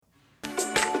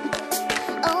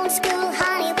old school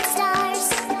Hollywood stars.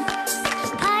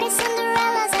 Party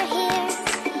Cinderellas are here.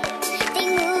 They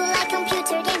move like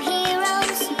computer game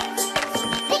heroes.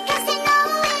 Because they know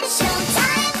it's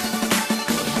showtime.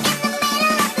 In the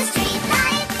middle of the street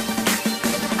light.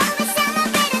 Always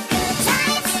celebrate a good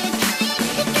times.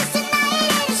 Because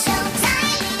tonight is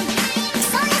showtime.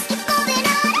 So let's keep moving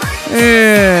on.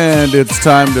 And it's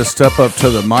time to step up to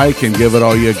the mic and give it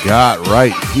all you got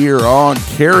right here on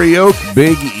Karaoke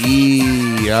Big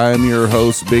E. I'm your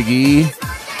host, Big E,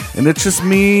 and it's just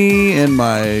me and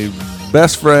my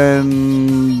best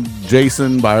friend,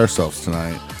 Jason, by ourselves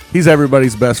tonight. He's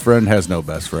everybody's best friend, has no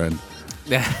best friend.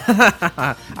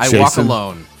 I walk Jason-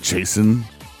 alone. Jason,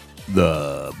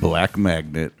 the Black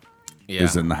Magnet, Yeah.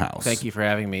 is in the house. Thank you for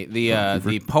having me. The Thank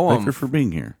you poem. for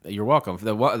being here. You're welcome.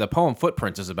 The poem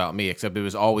Footprints is about me, except it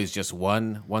was always just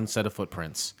one set of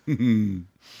footprints.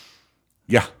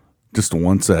 Yeah, just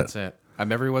one set. That's it. I'm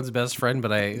everyone's best friend,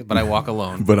 but I walk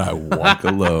alone. But I walk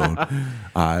alone.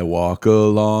 I walk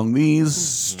along these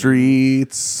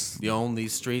streets. The only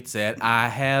streets that I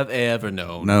have ever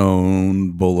known.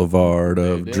 Known Boulevard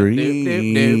of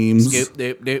Dreams. Scoop,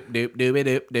 doop, doop, doop, doobie,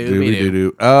 doop, doobie, doop.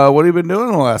 Doo-doo-doo. What have you been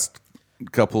doing the last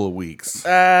couple of weeks?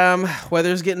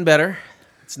 Weather's getting better.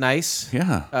 It's nice.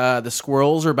 Yeah. The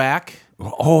squirrels are back.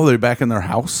 Oh, they're back in their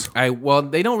house? Well,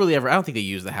 they don't really ever. I don't think they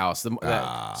use the house.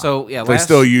 So yeah, They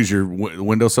still use your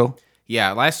windowsill?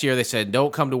 Yeah, last year they said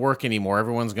don't come to work anymore.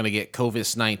 Everyone's going to get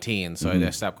COVID-19, so I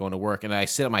stopped going to work. And I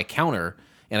sit at my counter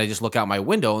and I just look out my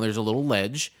window and there's a little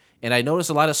ledge, and I notice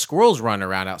a lot of squirrels running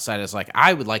around outside. It's like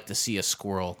I would like to see a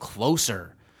squirrel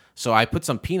closer. So I put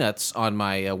some peanuts on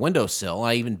my windowsill.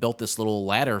 I even built this little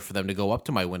ladder for them to go up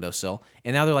to my windowsill.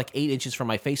 And now they're like 8 inches from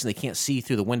my face, and they can't see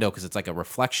through the window because it's like a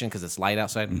reflection because it's light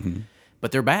outside.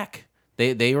 But they're back.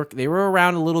 They were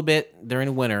around a little bit during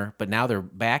the winter, but now they're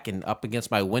back and up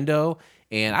against my window.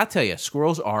 And I tell you,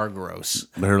 squirrels are gross.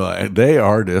 They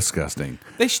are disgusting.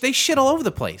 They shit all over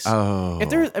the place. Oh.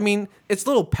 It's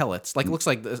little pellets. Like it looks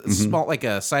like small, like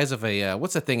a size of a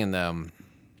what's that thing in the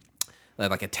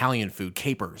like Italian food,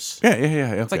 capers. Yeah.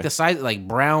 It's like the size, like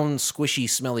brown, squishy,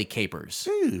 smelly capers.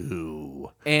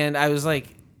 Ew. And I was like,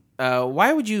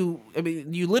 why would you? I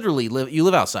mean, you literally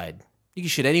live outside. You can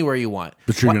shit anywhere you want.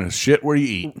 But you're going to shit where you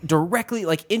eat. Directly,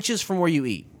 like inches from where you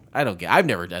eat. I don't get. I've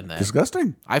never done that.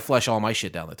 Disgusting. I flush all my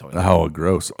shit down the toilet. Oh,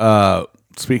 gross.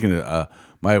 Speaking of,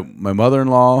 my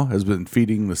mother-in-law has been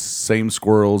feeding the same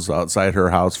squirrels outside her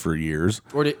house for years.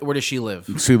 Where does she live?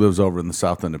 She lives over in the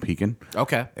south end of Pekin.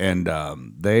 Okay. And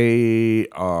they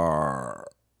have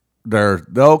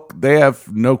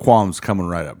no qualms coming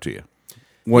right up to you.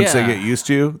 Once they Yeah. get used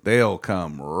to you, they'll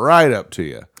come right up to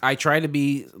you. I try to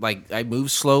be like I move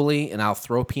slowly and I'll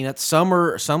throw peanuts. Some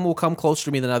will come closer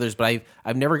to me than others, but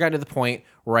I've never gotten to the point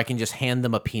where I can just hand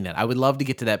them a peanut. I would love to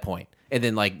get to that point and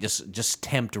then like just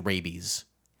tempt rabies.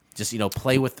 Just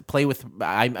play with.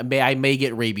 I may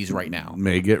get rabies right now.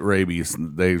 May get rabies.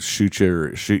 They shoot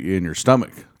you in your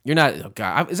stomach. You're not. Oh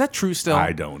God, is that true still?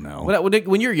 I don't know.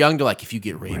 When you're young, they're like, if you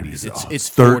get rabies, it's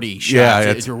 30 40 shots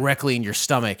it's directly in your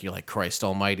stomach. You're like, Christ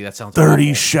Almighty, that sounds 30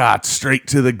 awful. shots straight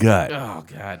to the gut. Oh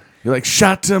God. You're like,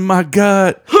 shot to my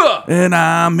gut, and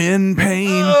I'm in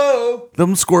pain.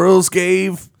 Them squirrels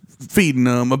gave feeding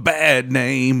them a bad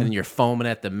name. And you're foaming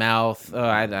at the mouth.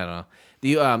 I don't know.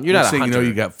 You're not Next a thing hunter.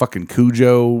 you got fucking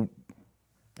Cujo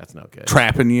That's no good.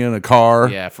 trapping you in a car.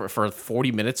 Yeah, for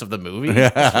 40 minutes of the movie.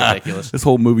 That's ridiculous. This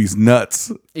whole movie's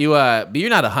nuts. But you're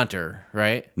not a hunter,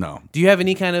 right? No. Do you have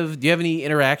any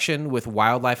interaction with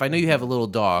wildlife? I know you have a little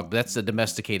dog, but that's a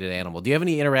domesticated animal. Do you have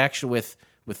any interaction with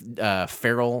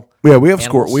feral? Yeah, we have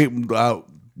animals? squirrel.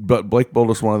 But Blake built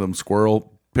us one of them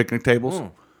squirrel picnic tables.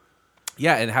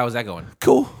 Yeah, and how is that going?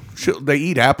 Cool. They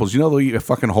eat apples. You know they'll eat a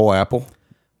fucking whole apple.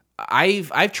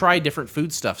 I've tried different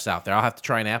foodstuffs out there. I'll have to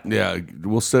try an apple. Yeah,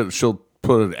 she'll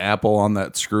put an apple on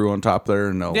that screw on top there,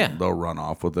 and they'll run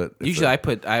off with it. Usually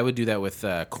I would do that with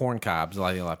corn cobs.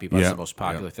 I think a lot of people that's Yeah, the most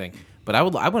popular thing. But I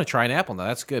want to try an apple now.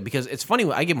 That's good because it's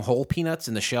funny. I give them whole peanuts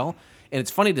in the shell, and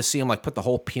it's funny to see them like put the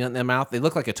whole peanut in their mouth. They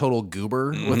look like a total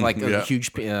goober with like a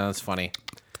huge. It's funny.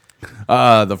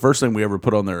 The first thing we ever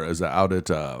put on there is out at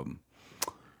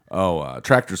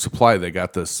Tractor Supply. They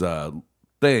got this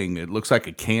thing. It looks like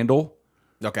a candle,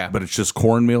 Okay. but it's just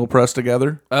cornmeal pressed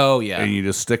together. Oh yeah. And you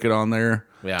just stick it on there.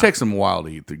 Yeah. It takes them a while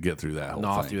to get through that whole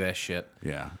Gnaw thing. through that shit.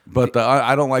 Yeah, but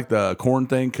I don't like the corn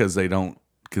thing because they don't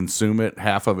consume it.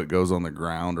 Half of it goes on the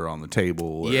ground or on the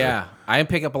table. Yeah, I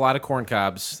pick up a lot of corn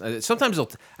cobs. Sometimes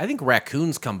I think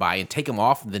raccoons come by and take them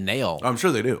off the nail. I'm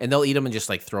sure they do. And they'll eat them and just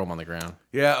like throw them on the ground.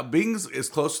 Yeah, being is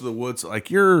close to the woods. Like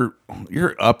you're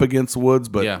up against the woods,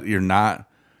 but Yeah. you're not.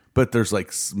 but there's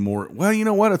like more. Well, you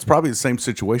know what? It's probably the same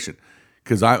situation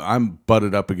because I'm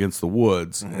butted up against the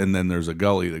woods, and then there's a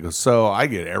gully that goes. So I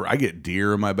get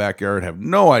deer in my backyard. Have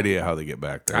no idea how they get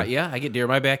back there. Yeah, I get deer in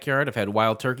my backyard. I've had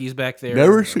wild turkeys back there.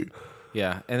 Never seen.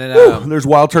 Yeah, and then There's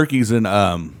wild turkeys in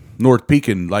North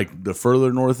Pekin, like the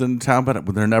further north in town, but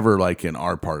they're never like in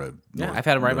our part of. yeah, I've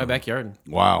had them right in my backyard.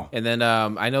 Wow. And then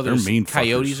I know there's mean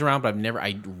coyotes fuckers. around, but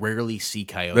I rarely see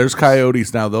coyotes. There's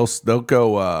coyotes now. They'll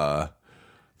go.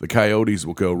 The coyotes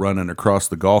will go running across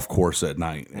the golf course at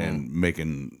night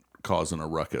and causing a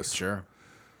ruckus. Sure.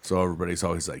 So everybody's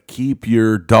always like, keep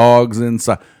your dogs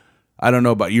inside. I don't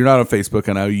know about you're not on Facebook.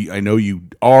 I know you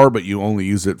are, but you only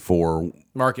use it for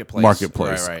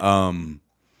Marketplace. Right.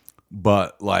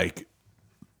 But like,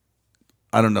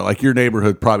 I don't know. Like your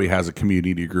neighborhood probably has a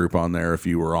community group on there if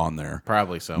you were on there.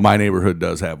 Probably so. My neighborhood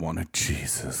does have one.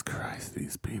 Jesus Christ,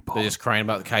 these people. They're just crying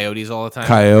about the coyotes all the time.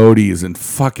 Coyotes and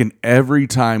fucking every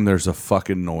time there's a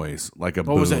fucking noise, like a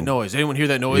boom. What was that noise? Anyone hear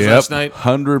that noise Yep, last night?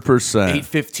 100%.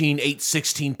 8:15,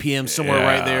 8:16 p.m. somewhere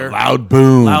right there. Loud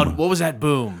boom. Loud. What was that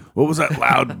boom? What was that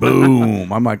loud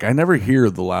boom? I'm like, I never hear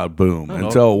the loud boom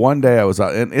until one day I was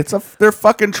out, and they're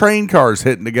fucking train cars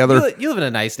hitting together. You live in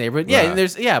a nice neighborhood. Yeah,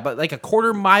 Yeah. but like a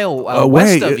quarter mile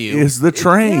Away west of you is the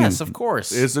train. Yes, of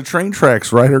course. Is the train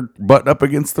tracks right or butting up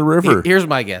against the river? Here's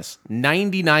my guess: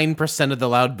 99% of the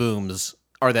loud booms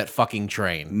are that fucking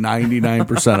train.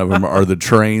 99% of them are the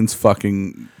trains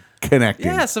fucking connecting.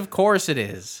 Yes, of course it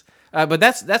is. But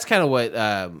that's kind of what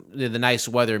the nice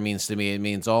weather means to me. It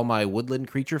means all my woodland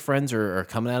creature friends are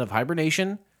coming out of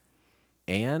hibernation,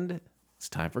 and it's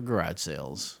time for garage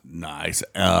sales. Nice.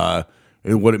 And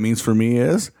what it means for me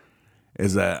is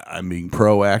that I'm being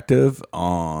proactive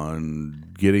on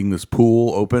getting this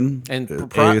pool open. And ASAP.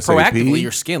 proactively,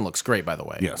 your skin looks great, by the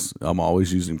way. Yes, I'm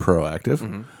always using proactive.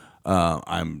 Mm-hmm.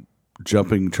 I'm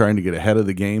trying to get ahead of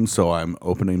the game, so I'm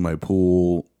opening my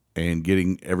pool and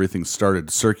getting everything started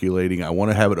circulating. I want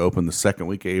to have it open the second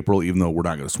week of April, even though we're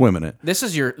not going to swim in it. This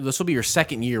will be your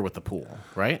second year with the pool,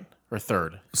 right? Or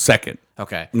third? Second.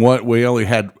 Okay. We only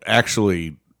had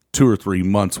actually 2 or 3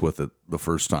 months with it the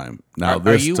first time. Now,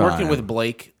 Are you working with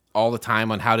Blake all the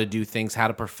time on how to do things, how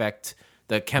to perfect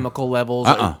the chemical levels?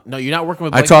 No, you're not working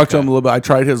with Blake. I talked to him a little bit. I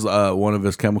tried his one of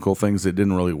his chemical things. It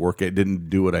didn't really work. It didn't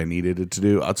do what I needed it to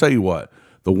do. I'll tell you what.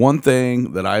 The one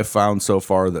thing that I've found so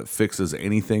far that fixes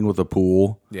anything with a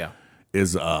pool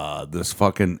is this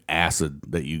fucking acid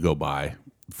that you go buy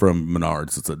from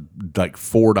Menards. It's like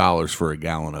 $4 for a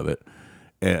gallon of it.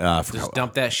 Just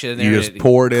dump that shit in there. You just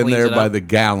pour it in there by the the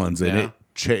gallons, and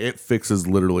it fixes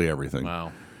literally everything.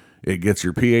 Wow. It gets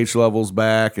your pH levels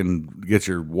back and gets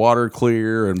your water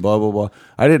clear and blah, blah, blah.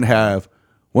 I didn't have,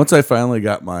 once I finally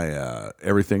got my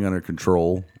everything under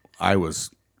control, I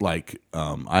was like,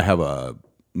 I have a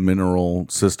mineral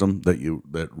system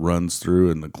that runs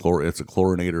through, and it's a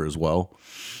chlorinator as well.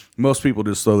 Most people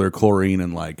just throw their chlorine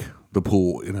in like the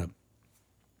pool in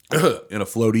a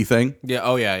floaty thing. Yeah.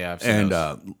 Oh yeah. I've seen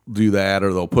those. Do that,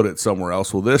 or they'll put it somewhere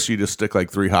else. Well, this you just stick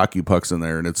like 3 hockey pucks in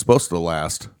there, and it's supposed to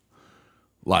last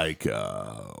like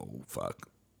You're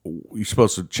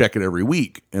supposed to check it every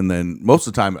week, and then most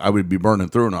of the time I would be burning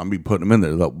through them. I'd be putting them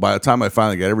in there. By the time I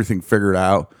finally got everything figured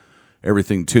out,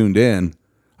 everything tuned in,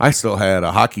 I still had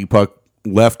a hockey puck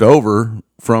left over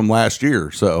from last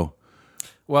year. So,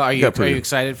 well, are you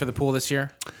excited for the pool this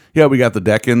year? Yeah, we got the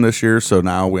deck in this year, so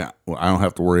now I don't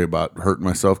have to worry about hurting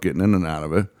myself getting in and out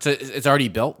of it. So it's already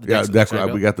built? We got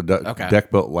the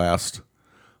deck built last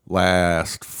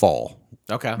fall.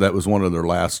 Okay. That was one of their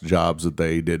last jobs that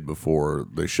they did before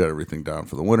they shut everything down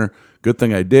for the winter. Good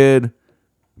thing I did,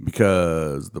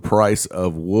 because the price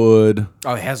of wood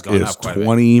it has gone up quite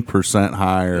 20%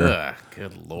 higher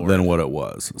good Lord. than what it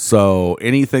was. So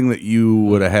anything that you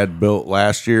would have had built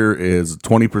last year is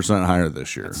 20% higher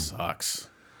this year. That sucks.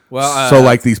 Well, so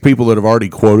like these people that have already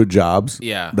quoted jobs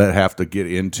that have to get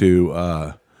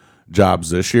into jobs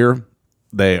this year,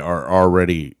 they are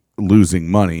already losing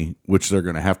money, which they're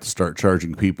going to have to start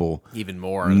charging people even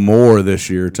more this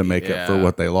year to make up for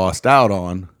what they lost out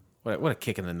on. What a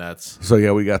kick in the nuts. So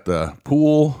yeah, we got the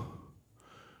pool,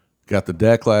 got the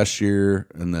deck last year,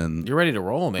 and then you're ready to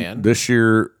roll, man. This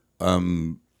year,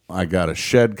 I got a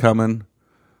shed coming.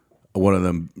 One of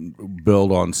them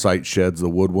build on site sheds, the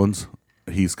wood ones.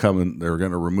 He's coming. They're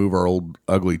going to remove our old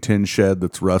ugly tin shed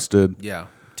that's rusted. Yeah,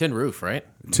 tin roof, right?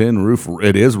 Tin roof.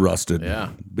 It is rusted.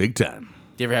 Yeah, big time.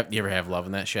 Do you ever have love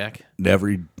in that shack?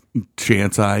 Every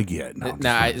chance I get.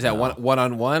 Now, is that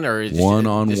one-on-one or is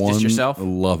one-on-one? Just yourself?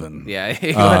 Loving. Yeah,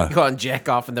 you go out and jack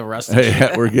off in the rusted.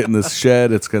 Hey, we're getting this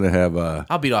shed. It's going to have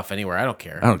I'll beat off anywhere. I don't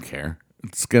care.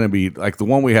 It's going to be like the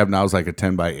one we have now is like a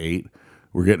 10 by 8.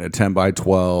 We're getting a 10 by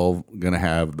 12.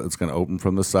 It's gonna open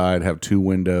from the side, have 2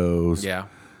 windows. Yeah.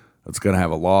 It's gonna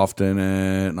have a loft in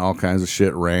it and all kinds of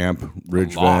shit. Ramp,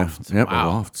 ridge loft. vent. Yep, Wow.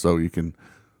 a loft. So you can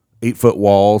 8-foot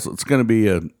walls. It's gonna be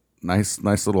a nice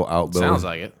little outbuilding. Sounds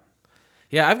like it.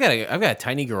 Yeah, I've got a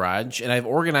tiny garage, and I've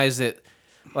organized it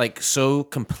like so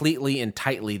completely and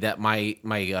tightly that my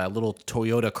little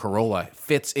Toyota Corolla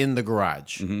fits in the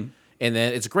garage. Mm-hmm. And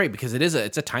then it's great because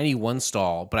it's a tiny one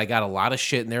stall, but I got a lot of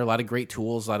shit in there, a lot of great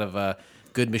tools, a lot of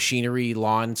good machinery,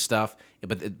 lawn stuff.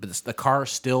 But the car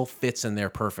still fits in there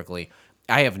perfectly.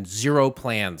 I have zero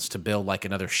plans to build like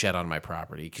another shed on my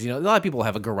property because a lot of people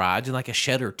have a garage and like a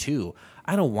shed or two.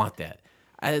 I don't want that.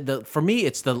 For me,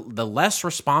 it's the less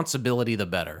responsibility, the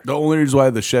better. The only reason why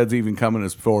the shed's even coming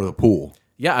is for the pool.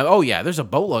 Yeah. Oh, yeah. There's a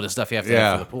boatload of stuff you have to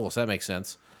have for the pool, so that makes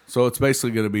sense. So it's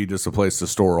basically going to be just a place to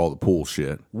store all the pool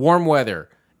shit. Warm weather,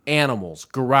 animals,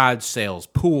 garage sales,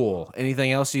 pool.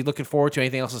 Anything else you looking forward to?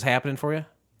 Anything else is happening for you?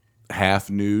 Half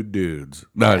nude dudes.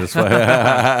 No, just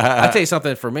I'll tell you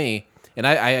something for me. And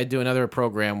I do another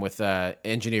program with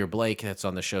engineer Blake that's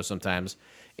on the show sometimes.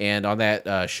 And on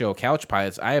that show, Couch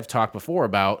Pilots, I have talked before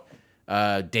about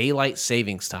daylight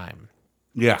savings time.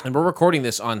 yeah. And we're recording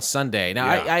this on Sunday.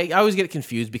 Now, Yeah. I always get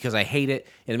confused because I hate it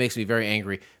and it makes me very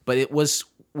angry. But it was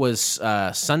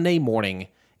Sunday morning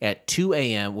at 2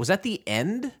 a.m. Was that the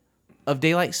end of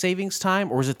daylight savings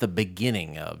time or was it the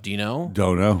beginning of? Do you know?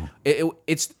 Don't know.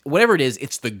 It's whatever it is.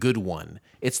 It's the good one.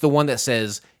 It's the one that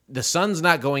says the sun's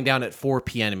not going down at 4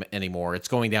 p.m. anymore. It's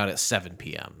going down at 7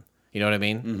 p.m. You know what I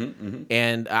mean? Mm-hmm.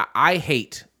 And I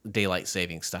hate daylight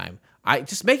savings time. I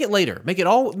just make it later.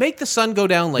 Make the sun go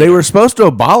down later. They were supposed to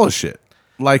abolish it.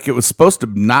 Like it was supposed to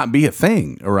not be a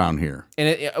thing around here.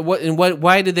 And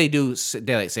why did they do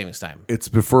daylight savings time? It's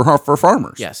for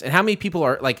farmers. Yes. And how many people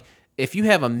are like? If you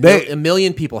have a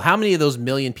million people, how many of those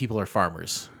million people are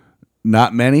farmers?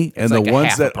 Not many, and like the a ones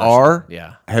half a that person. are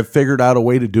Yeah. have figured out a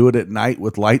way to do it at night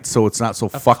with lights, so it's not so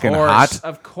fucking hot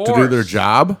Of to do their course.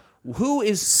 job. Who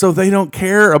is So they don't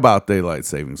care about daylight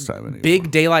savings time anymore. big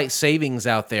daylight savings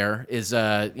out there? Is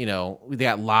they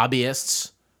got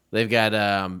lobbyists, they've got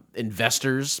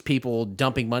investors, people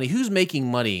dumping money. Who's making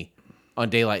money on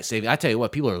daylight savings? I tell you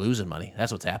what, people are losing money.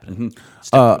 That's what's happening.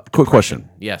 Quick question.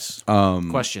 Yes.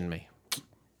 Question me.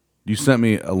 You sent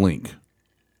me a link.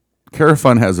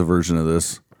 Carafun has a version of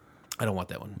this. I don't want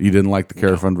that one. You didn't like the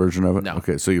Carafun version of it? No.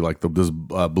 Okay, so you like this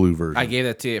blue version. I gave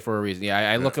that to you for a reason. Yeah,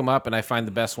 I look them up and I find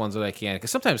the best ones that I can.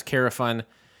 Because sometimes Carafun,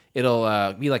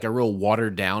 it'll be like a real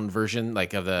watered down version,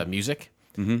 like of the music.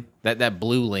 Mm-hmm. That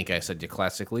blue link I said, you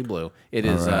classically blue. It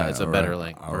is. It's a better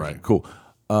link. All right, cool.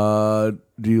 Do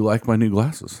you like my new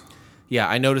glasses? Yeah,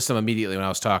 I noticed them immediately when I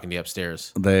was talking to you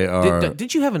upstairs. They are.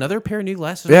 Did you have another pair of new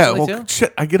glasses? Yeah, recently, well, too?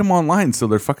 shit. I get them online, so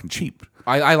they're fucking cheap.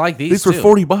 I like these. These were too.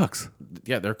 $40.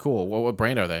 Yeah, they're cool. What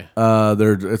brand are they?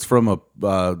 It's from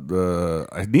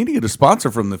I need to get a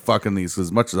sponsor from the fucking these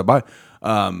as much as I buy.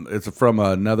 It's from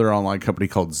another online company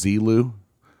called Zelu.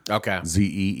 Okay.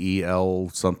 ZEEL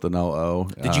something LO.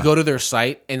 Did you go to their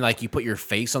site and like you put your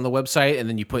face on the website and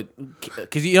then you put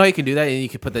because you know you can do that and you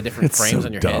can put the different It's frames so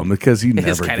on your dumb head. because you It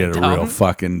is never kinda get a dumb. real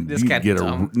fucking. It's You kinda get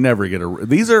dumb. never get a.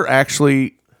 These are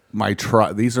actually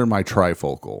These are my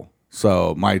trifocal.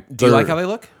 So my. Do you like how they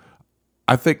look?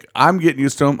 I think I'm getting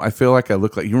used to them. I feel like I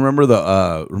look like you remember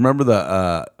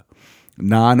the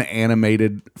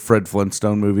non-animated Fred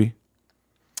Flintstone movie,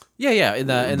 Yeah. In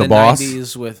The the Boss?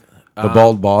 90s with the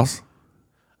bald boss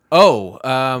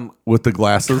with the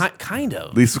glasses. kind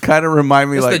of. These kind of remind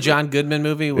me It's like the John Goodman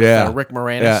movie with Rick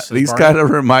Moranis. Yeah, as these Barney. kind of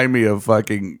remind me of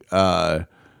fucking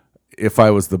if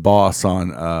I was the boss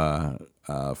on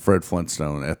Fred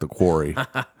Flintstone at the Quarry,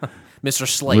 Mr.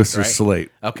 Slate. Mr. Right?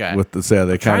 Slate. Okay. with the they I'm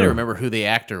trying kind to of remember who the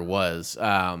actor was.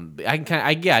 I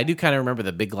do kind of remember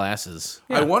the big glasses.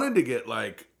 I wanted to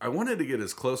get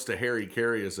as close to Harry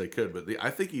Carey as they could, but I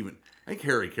think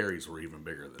Harry Carey's were even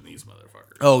bigger than these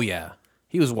motherfuckers. Oh yeah,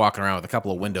 he was walking around with a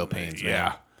couple of window panes.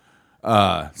 Man.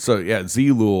 Yeah.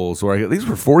 Z-Lules where these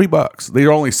were $40.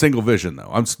 They're only single vision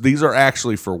though. These are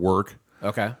actually for work.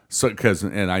 Okay. So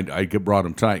I brought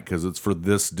them tight because it's for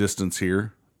this distance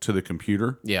here to the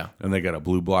computer. Yeah. And they got a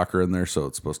blue blocker in there, so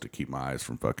it's supposed to keep my eyes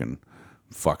from fucking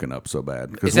up so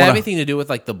bad. Does that have anything to do with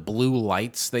like the blue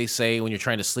lights they say when you're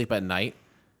trying to sleep at night?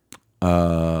 You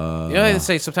know, they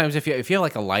say sometimes if you have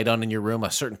like a light on in your room, a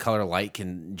certain color light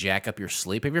can jack up your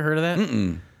sleep. Have you heard of that?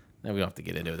 No, we don't have to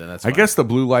get into it. Then that's I fine. guess the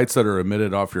blue lights that are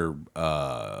emitted off your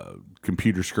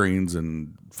computer screens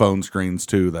and phone screens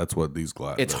too. That's what these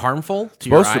glasses. It's harmful to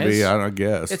your supposed eyes. to be. I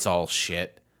guess It's all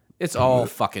shit. It's all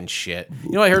fucking shit.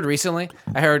 You know what I heard recently?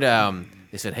 I heard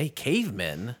they said, "Hey,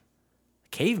 cavemen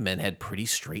cavemen had pretty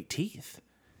straight teeth.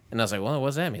 And I was like, well, what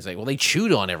does that mean? He's like, well, they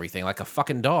chewed on everything like a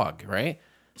fucking dog, right?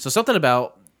 So something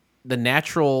about the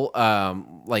natural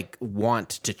like want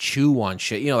to chew on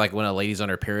shit. You know, like when a lady's on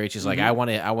her period, she's like, I want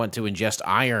to ingest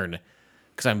iron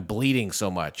because I'm bleeding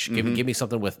so much. Give me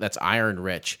something that's iron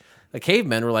rich. The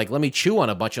cavemen were like, let me chew on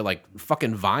a bunch of like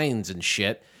fucking vines and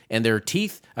shit, and their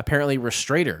teeth apparently were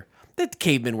straighter. The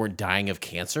cavemen weren't dying of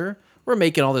cancer. We're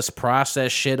making all this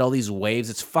processed shit, all these waves.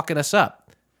 It's fucking us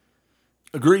up.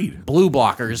 Agreed. Blue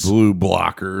blockers. Blue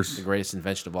blockers. The greatest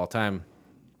invention of all time.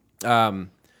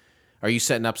 Are you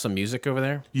setting up some music over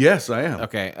there? Yes, I am.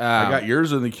 Okay. I got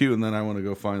yours in the queue, and then I want to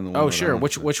go find the one. Oh, that sure. I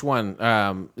want Which one?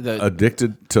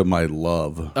 Addicted to My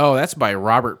Love. Oh, that's by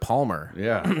Robert Palmer.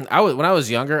 Yeah. When I was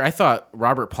younger, I thought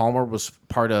Robert Palmer was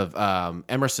part of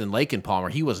Emerson, Lake and Palmer.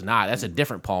 He was not. That's a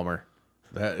different Palmer.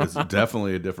 That is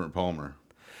definitely a different Palmer.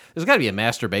 There's got to be a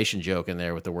masturbation joke in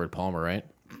there with the word Palmer, right?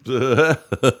 I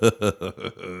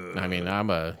mean,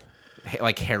 I'm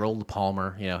like Harold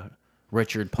Palmer,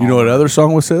 Richard Palmer. You know what other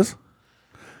song was his?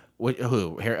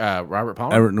 Who? Robert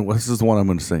Palmer? This is the one I'm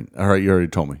going to sing. All right, you already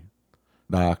told me.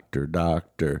 Doctor.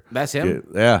 That's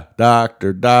him? Yeah.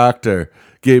 Doctor.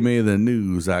 Give me the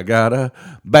news. I got a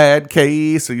bad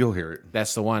case. So you'll hear it.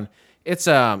 That's the one. It's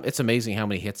amazing how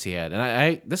many hits he had. And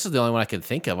I this is the only one I can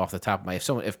think of off the top of my head.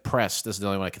 If pressed, this is the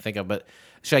only one I can think of. But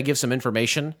should I give some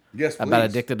information Yes, please. about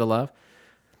Addicted to Love?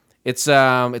 It's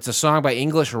a song by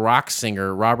English rock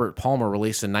singer Robert Palmer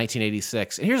released in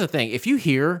 1986. And here's the thing. If you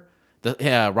hear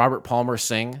the Robert Palmer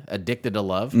sing Addicted to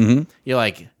Love, you're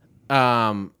like,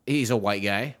 he's a white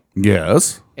guy.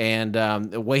 Yes. And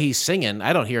the way he's singing,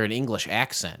 I don't hear an English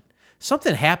accent.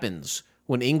 Something happens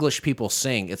when English people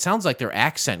sing. It sounds like their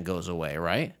accent goes away,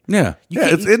 right? Yeah.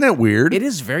 Isn't that weird? It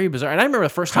is very bizarre. And I remember the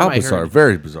first time How I bizarre. heard...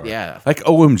 Very bizarre. Yeah. Like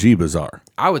OMG bizarre.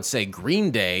 I would say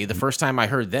Green Day, the first time I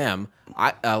heard them,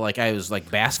 I was like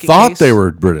basket Thought case. they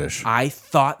were British. I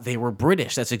thought they were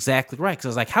British. That's exactly right. Because I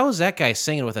was like, how is that guy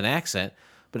singing with an accent?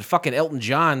 But fucking Elton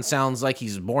John sounds like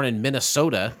he's born in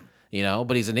Minnesota,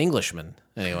 but he's an Englishman.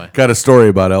 Anyway. Got a story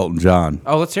about Elton John.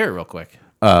 Oh, let's hear it real quick.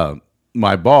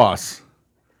 My boss...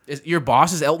 Your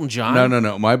boss is Elton John?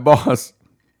 No. My boss,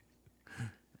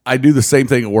 I do the same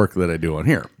thing at work that I do on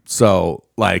here. So,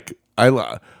 like,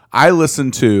 I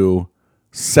listen to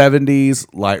 70s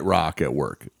light rock at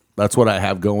work. That's what I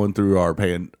have going through our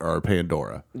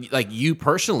Pandora. Like, you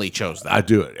personally chose that? I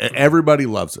do it. Everybody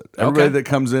loves it. Everybody Okay. that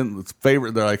comes in, it's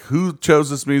favorite. They're like, who chose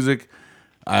this music?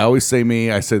 I always say me.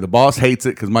 I say the boss hates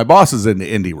it because my boss is into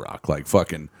indie rock, like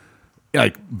fucking...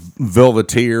 like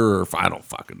Velveteer or I don't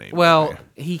fucking name. Well,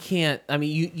 he can't. I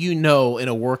mean, in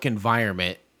a work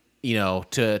environment,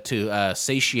 to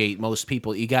satiate most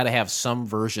people, you got to have some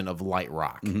version of light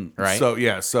rock, right? So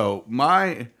yeah,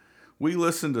 we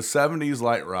listen to 70s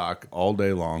light rock all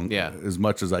day long, as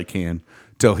much as I can,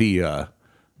 till he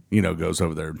goes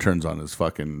over there and turns on his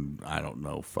fucking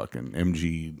fucking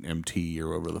MT or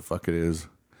whatever the fuck it is.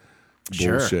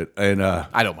 Sure. Bullshit. And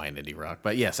I don't mind indie rock,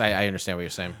 but yes, I understand what you're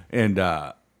saying. And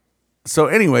so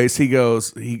anyways, he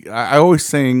goes, I always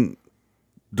sing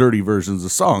dirty versions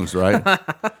of songs, right?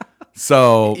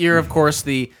 So You're of course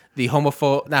the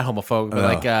homophobe, not homophobe, but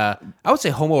like I would say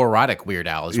homoerotic Weird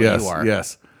Al is what you are.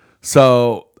 Yes.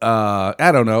 So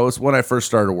I don't know. It's when I first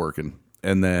started working,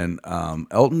 and then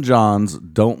Elton John's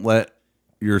 "Don't Let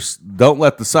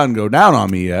the Sun Go Down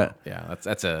on Me Yet." Yeah,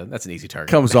 that's an easy target.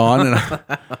 Comes on, and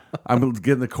I'm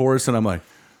getting the chorus, and I'm like,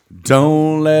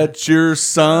 "Don't let your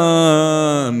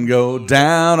sun go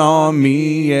down on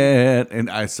me yet."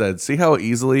 And I said, "See how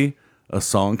easily a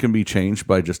song can be changed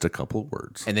by just a couple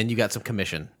words." And then you got some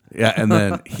commission. Yeah, and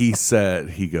then he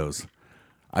goes,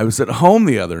 "I was at home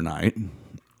the other night,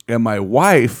 and my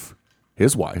wife,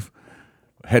 his wife,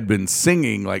 had been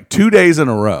singing like 2 days in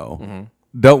a row." Mm-hmm.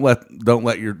 Don't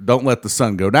let the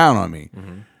sun go down on me.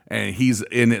 Mm-hmm. And he's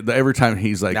in it every time.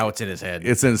 He's like, now it's in his head.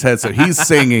 It's in his head. So he's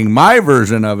singing my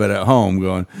version of it at home,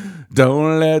 going,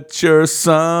 "Don't let your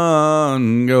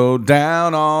sun go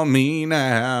down on me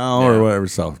now," or whatever.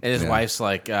 So, and his wife's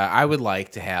like, "I would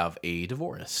like to have a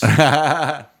divorce."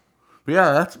 Yeah,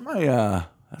 that's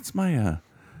my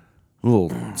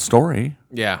little story.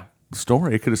 Yeah.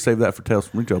 Story. I could have saved that for Tales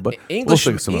from Rico, but English.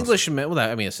 We'll think English. Well,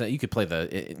 I mean, you could play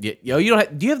the. You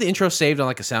don't. Do you have the intro saved on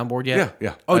like a soundboard yet?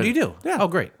 Yeah. Oh, do you do? Yeah. Oh,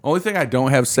 great. Only thing I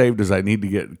don't have saved is I need to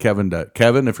get Kevin,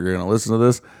 if you're going to listen to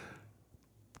this,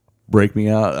 break me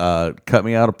out, cut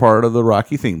me out a part of the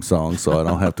Rocky theme song, so I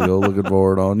don't have to go looking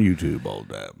for it on YouTube all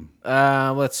day.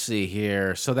 Let's see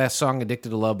here. So that song, "Addicted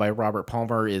to Love" by Robert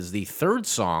Palmer, is the third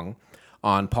song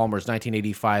on Palmer's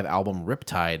 1985 album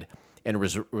Riptide, and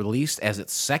was released as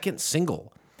its second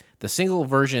single. The single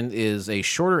version is a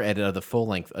shorter edit of the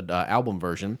full-length album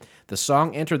version. The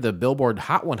song entered the Billboard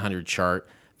Hot 100 chart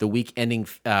the week ending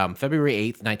February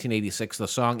 8th, 1986. The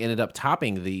song ended up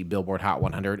topping the Billboard Hot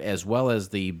 100 as well as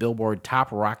the Billboard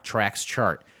Top Rock Tracks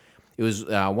chart. It was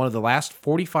one of the last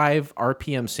 45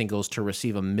 RPM singles to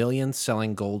receive a million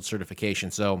selling gold certification.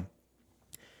 So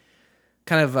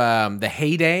kind of the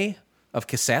heyday of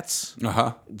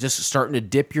cassettes, just starting to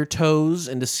dip your toes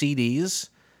into CDs.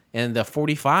 And the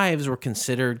 45s were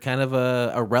considered kind of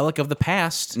a relic of the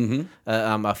past,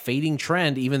 a fading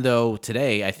trend, even though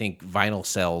today I think vinyl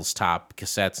sells top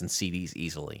cassettes and CDs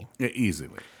easily. Yeah,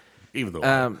 easily. Even though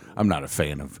I'm not a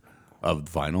fan of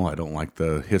vinyl. I don't like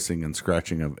the hissing and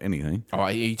scratching of anything. Oh,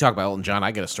 you talk about Elton John.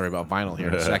 I got a story about vinyl here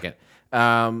in a second.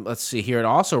 Let's see here. It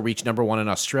also reached number 1 in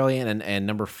Australia and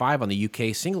number 5 on the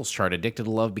UK singles chart. Addicted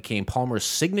to Love became Palmer's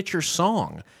signature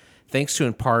song, thanks to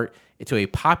in part to a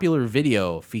popular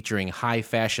video featuring high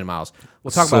fashion models. We'll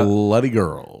talk about Slutty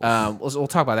Girls. We'll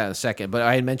talk about that in a second. But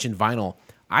I had mentioned vinyl.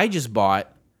 I just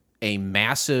bought a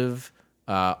massive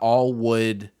all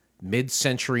wood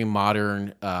mid-century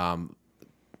modern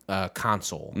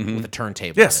console with a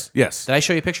turntable. Yes, yes. Did I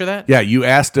show you a picture of that? Yeah, you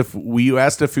asked us if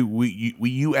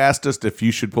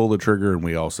you should pull the trigger, and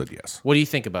we all said yes. What do you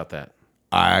think about that?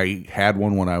 I had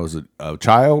one when I was a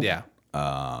child. Yeah.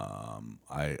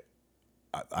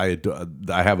 I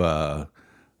have a,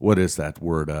 what is that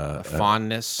word?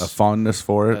 Fondness. A fondness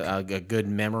for it. A good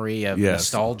memory of Yes.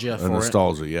 nostalgia for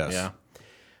Nostalgia, yes. Yeah.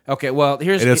 Okay, well, And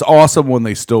it's awesome when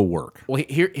they still work. Well,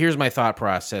 here's my thought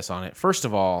process on it. First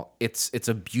of all, it's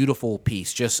a beautiful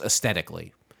piece, just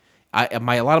aesthetically. A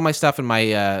lot of my stuff in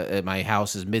my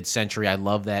house is mid-century. I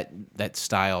love that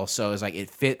style. So it's like it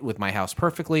fit with my house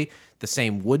perfectly. The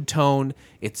same wood tone.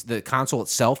 The console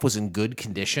itself was in good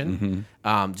condition.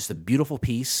 Just a beautiful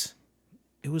piece.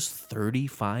 It was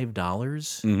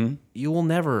 $35. You will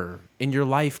never in your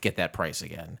life get that price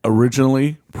again.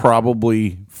 Originally,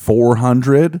 probably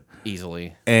 $400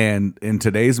 easily, and in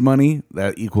today's money,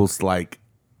 that equals like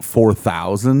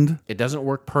 $4,000. It doesn't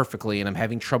work perfectly, and I'm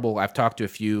having trouble. I've talked to a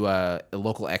few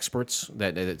local experts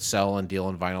that sell and deal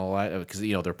in vinyl a lot because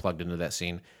they're plugged into that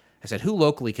scene. I said, who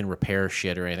locally can repair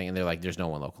shit or anything? And they're like, there's no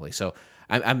one locally. So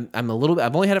I'm a little bit.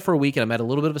 I've only had it for a week, and I'm at a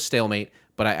little bit of a stalemate.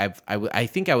 But I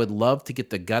think I would love to get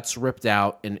the guts ripped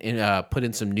out and put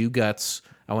in some new guts.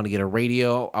 I want to get a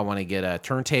radio. I want to get a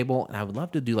turntable, and I would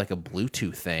love to do like a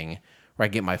Bluetooth thing where I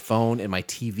get my phone and my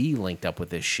TV linked up with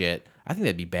this shit. I think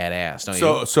that'd be badass. Don't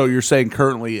you? So you're saying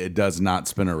currently it does not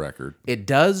spin a record? It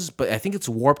does, but I think it's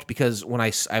warped because when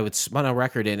I would spin a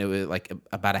record in, it would like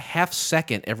about a half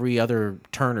second every other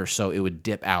turn or so, it would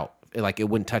dip out. Like it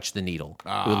wouldn't touch the needle.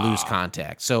 It would lose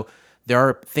contact. So there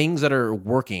are things that are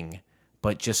working,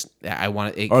 but just I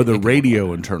want it. Are the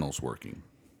radio internals working?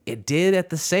 It did at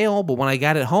the sale, but when I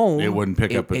got it home, it wouldn't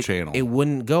pick up a channel. It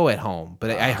wouldn't go at home,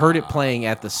 but I heard it playing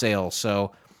at the sale.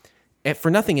 So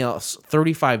for nothing else,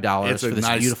 $35 for this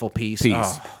nice beautiful piece.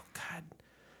 Oh God!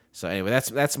 So anyway,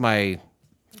 that's my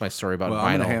story about vinyl.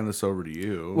 I'm gonna hand this over to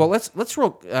you. Well, let's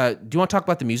roll. Do you want to talk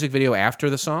about the music video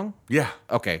after the song? Yeah.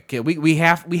 Okay. We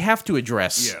have to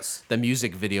address the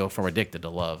music video from Addicted to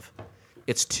Love.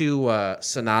 It's too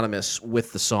synonymous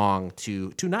with the song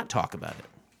to not talk about it.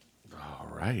 All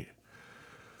right.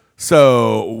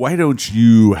 So why don't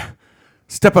you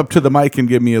step up to the mic and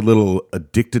give me a little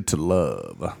Addicted to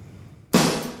Love?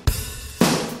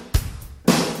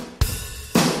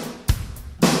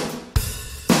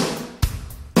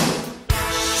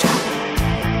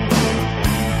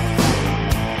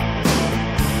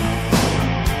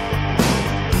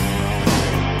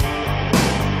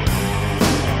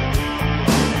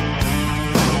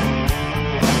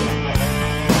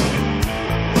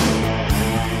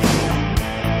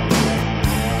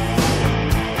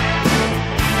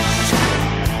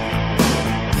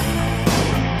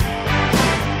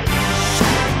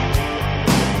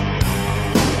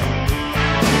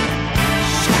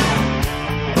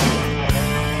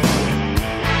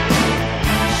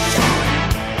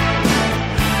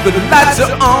 The lights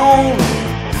are on,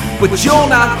 but you're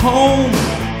not home.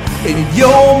 In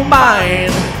your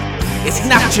mind, it's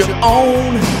not your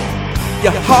own.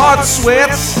 Your heart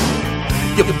sweats,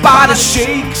 your body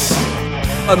shakes.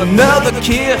 Another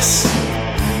kiss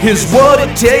is what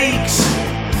it takes.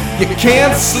 You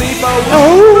can't sleep,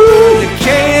 oh, you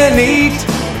can't eat.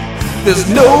 There's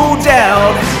no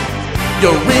doubt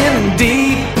you're in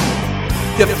deep.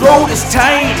 Your throat is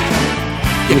tight,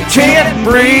 you can't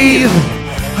breathe.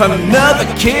 Another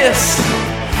kiss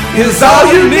is all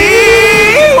you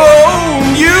need.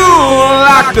 Oh, you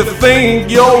like to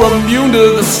think you're immune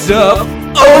to the stuff.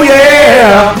 Oh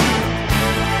yeah.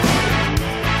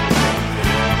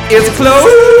 It's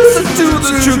closer to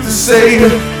the truth to say.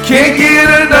 Can't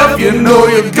get enough, you know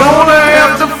you're gonna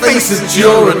have to face it.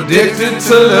 You're addicted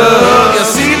to love. You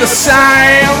see the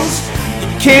signs, you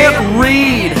can't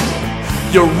read.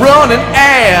 You're running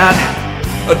at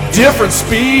a different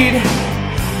speed.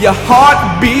 Your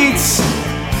heart beats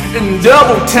in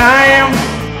double time.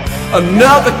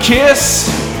 Another kiss,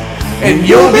 and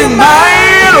you'll be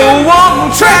mine. A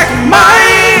one-track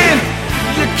mind.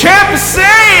 You can't be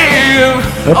saved.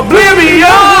 Oblivion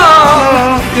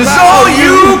is all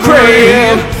you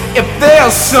crave. If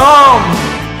there's some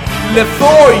left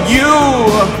for you,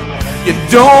 you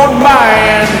don't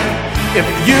mind. If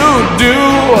you do,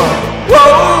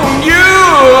 won't you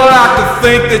like to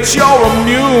think that you're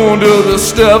immune to the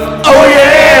stuff? Oh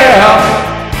yeah.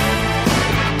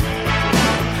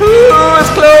 Ooh,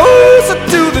 it's closer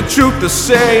to the truth to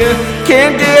say.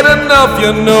 Can't get enough,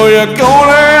 you know you're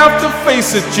gonna have to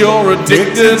face it. You're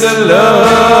addicted to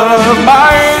love.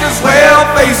 Might as well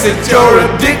face it, you're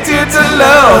addicted to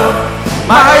love.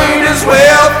 Might as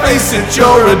well face it,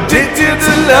 you're addicted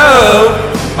to love.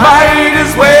 Might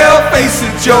as well face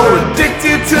it, you're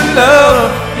addicted to love.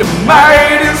 You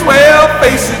might as well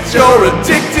face it, you're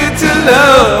addicted to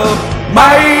love.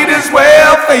 Might as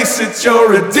well face it,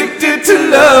 you're addicted to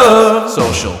love.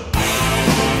 Social.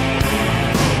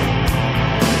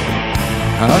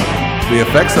 The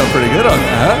effects sound pretty good on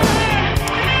that.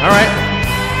 All right.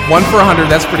 1 for 100.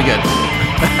 That's pretty good.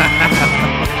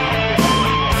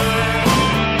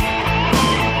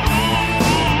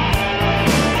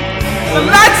 The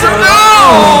lights are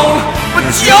on, but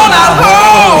you're not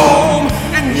home.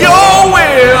 And your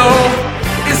will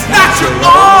is not your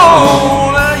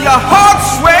own. Your heart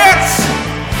sweats,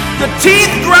 your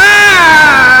teeth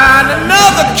grind.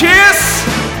 Another kiss,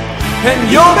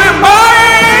 and you'll be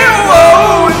mine.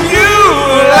 Oh, and you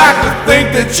like to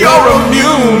think that you're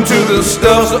immune to the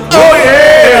stuff. So, oh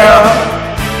yeah.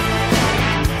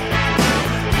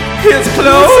 It's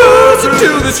closer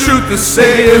to the truth to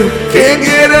say. Can't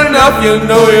get enough, you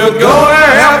know you're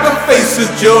gonna have to face it.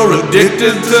 You're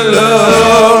addicted to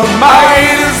love.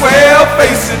 Might as well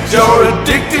face it, you're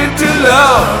addicted to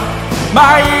love.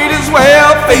 Might as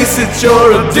well face it,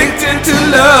 you're addicted to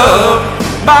love.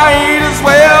 Might as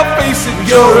well face it,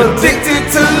 you're addicted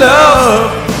to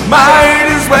love. Might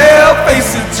as well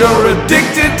face it, you're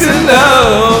addicted to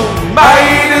love.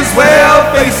 Might as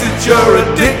well face it, you're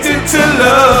addicted to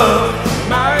love.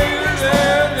 Might as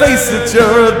well face it,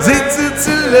 you're addicted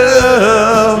to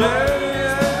love.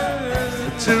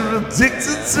 You're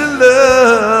addicted to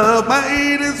love.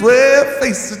 Might as well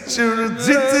face it, you're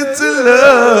addicted to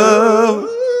love.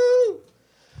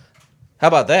 How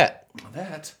about that?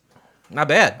 That. Not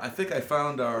bad. I think I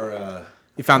found our.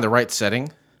 You found the right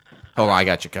setting. Hold on, I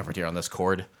got you covered here on this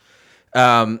chord.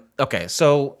 Okay,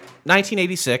 so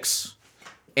 1986,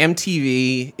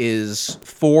 MTV is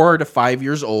 4 to 5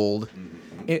 years old,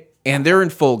 and they're in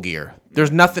full gear.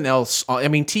 There's nothing else. I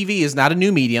mean, TV is not a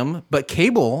new medium, but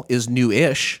cable is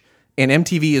new-ish, and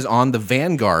MTV is on the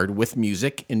vanguard with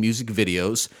music and music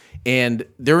videos, and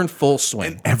they're in full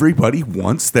swing. Everybody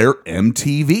wants their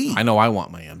MTV. I know I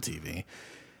want my MTV.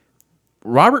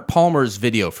 Robert Palmer's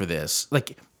video for this,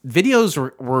 like, videos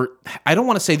were I don't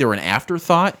want to say they were an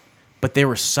afterthought, but they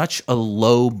were such a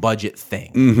low budget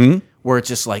thing where it's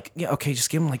just like, yeah, okay, just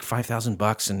give them like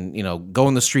 $5,000 and, you know, go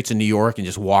in the streets of New York and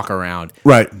just walk around.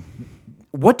 Right.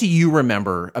 What do you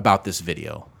remember about this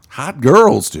video? Hot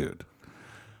girls, dude.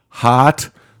 Hot,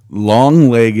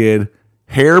 long-legged,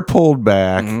 hair pulled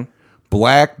back,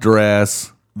 black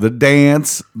dress, the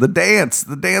dance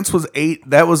was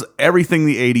that was everything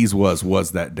the 80s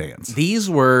was that dance. These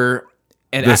were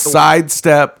the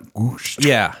sidestep.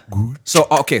 Yeah. So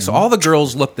all the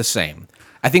girls look the same.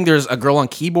 I think there's a girl on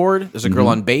keyboard, there's a girl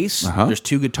on bass, there's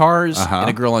 2 guitars, and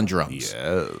a girl on drums.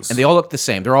 Yes. And they all look the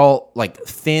same. They're all like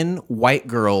thin white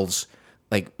girls,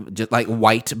 like just like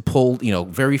white, pulled, you know,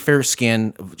 very fair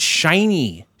skin,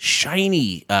 shiny,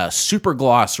 super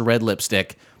gloss red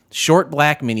lipstick, short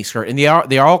black miniskirt, and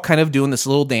they're all kind of doing this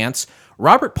little dance.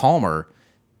 Robert Palmer,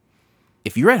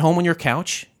 if you're at home on your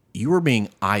couch, you are being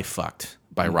eye fucked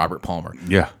by Robert Palmer.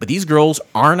 Yeah. But these girls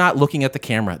are not looking at the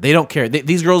camera. They don't care.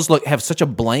 These girls have such a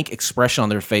blank expression on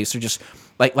their face. They're just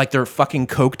like they're fucking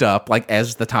coked up, like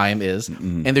as the time is.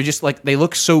 And they're just like, they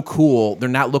look so cool. They're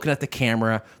not looking at the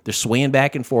camera. They're swaying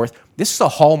back and forth. This is a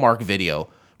Hallmark video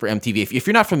for MTV. If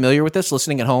you're not familiar with this,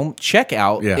 listening at home, check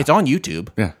out. Yeah. It's on YouTube.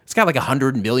 Yeah. It's got like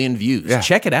 100 million views. Yeah.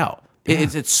 Check it out.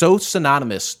 It's so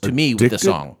synonymous to me with the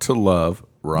song. To Love,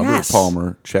 Robert Yes.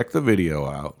 Palmer. Check the video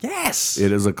out. Yes.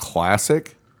 It is a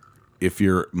classic. If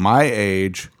you're my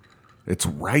age, it's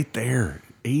right there.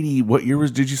 80. What year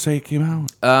did you say it came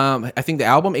out? I think the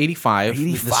album 85.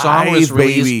 85, The song was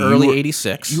released baby. early You were-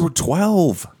 86. You were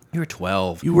 12. You were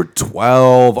 12. You were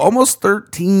 12, almost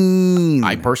 13.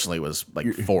 I personally was like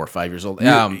 4 or 5 years old.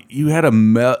 You had a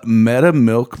Meta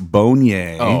Milk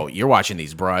Bonier. Oh, you're watching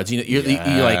these broads. You're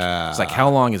like, it's like, how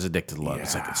long is Addicted to Love?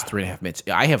 It's like, it's 3.5 minutes.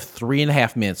 I have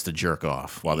 3.5 minutes to jerk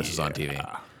off while this is on TV.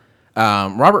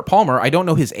 Robert Palmer, I don't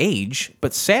know his age,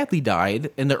 but sadly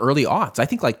died in the early aughts. I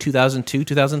think like 2002,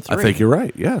 2003. I think you're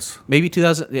right. Yes. Maybe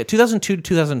 2002 to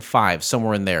 2005,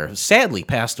 somewhere in there. Sadly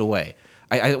passed away.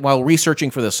 I while researching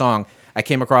for the song, I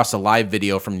came across a live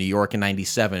video from New York in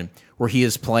 '97 where he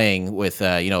is playing with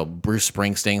Bruce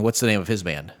Springsteen. What's the name of his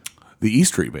band? The E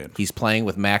Street Band. He's playing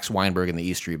with Max Weinberg in the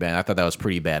E Street Band. I thought that was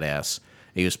pretty badass.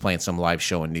 He was playing some live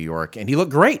show in New York, and he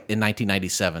looked great in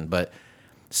 1997. But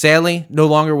sadly, no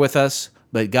longer with us.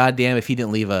 But goddamn, if he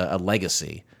didn't leave a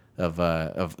legacy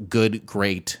of good,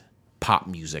 great pop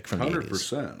music from the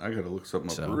 80s. I got to look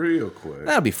something up real quick.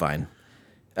 That'll be fine.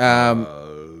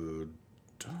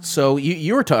 So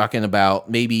you were talking about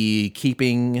maybe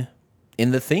keeping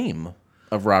in the theme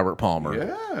of Robert Palmer.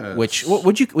 Yes. Which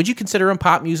would you consider him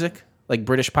pop music, like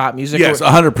British pop music? Yes,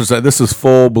 100%. This is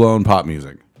full blown pop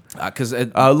music. Because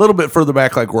A little bit further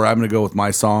back, like where I'm going to go with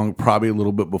my song, probably a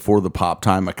little bit before the pop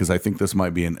time, because I think this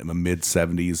might be in the mid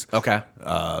 70s okay,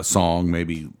 song,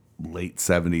 maybe late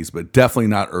 70s, but definitely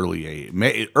not early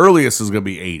 80s. Earliest is going to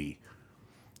be 80.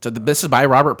 so this is by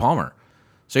Robert Palmer.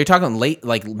 So you're talking mid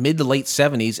to late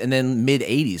 70s and then mid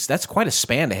 80s. That's quite a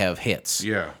span to have hits.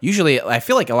 Yeah. Usually, I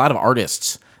feel like a lot of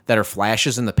artists that are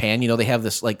flashes in the pan, they have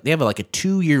this they have a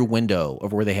 2-year window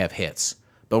of where they have hits.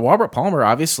 But Robert Palmer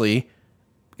obviously,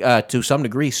 to some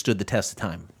degree, stood the test of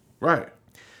time. Right.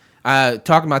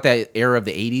 Talking about that era of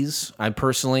the 80s,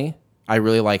 I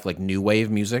really like new wave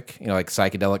music, like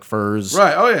Psychedelic Furs.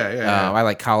 Right. Oh, yeah. I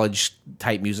like college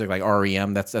type music like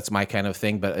REM. That's my kind of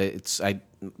thing. But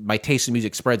my taste in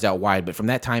music spreads out wide. But from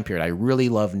that time period, I really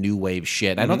love new wave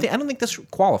shit. I don't think this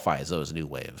qualifies as new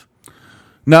wave.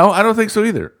 No, I don't think so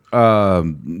either.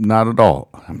 Not at all.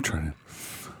 I'm trying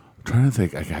to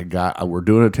think. We're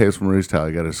doing a Tales from Retail.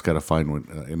 I just got to find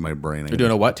one in my brain. You're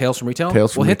doing a what? Tales from Retail?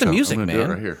 Tales from Well, hit the Retail. music, I'm gonna do it man.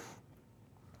 right here.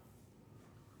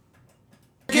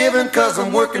 Giving 'cause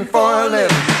I'm working for a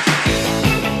living.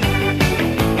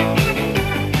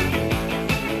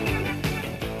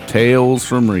 Tales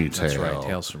from Retail. That's right,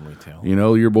 Tales from Retail.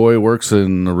 Your boy works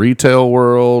in the retail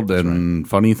world, and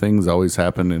funny things always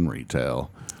happen in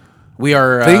retail. We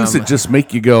are Things that just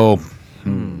make you go,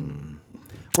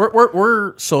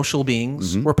 We're social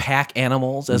beings. We're pack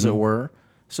animals, as it were.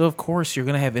 So of course you're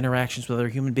going to have interactions with other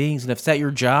human beings, and if it's at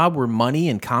your job where money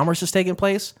and commerce is taking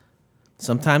place,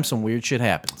 sometimes some weird shit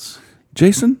happens.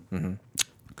 Jason,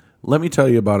 let me tell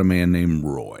you about a man named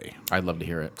Roy. I'd love to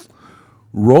hear it.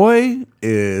 Roy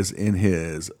is in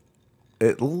his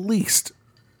at least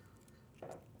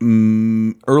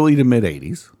early to mid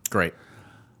 80s. Great.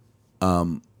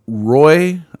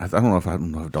 Roy, I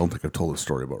don't think I've told this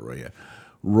story about Roy yet.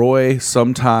 Roy,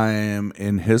 sometime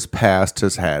in his past,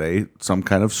 has had some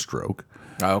kind of stroke,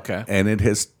 Oh, okay. and it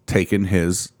has taken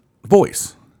his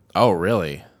voice. Oh,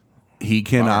 really? He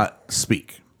cannot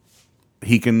speak.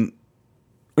 He can,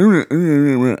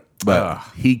 but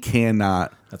he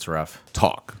cannot That's rough.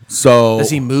 talk. So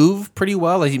Does he move pretty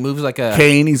well? Like he moves like a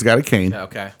cane? He's got a cane.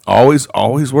 Okay. Always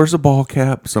wears a ball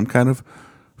cap, some kind of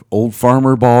old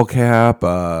farmer ball cap.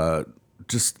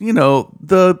 Just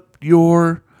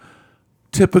your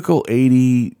typical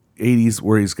 80s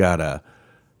where he's got a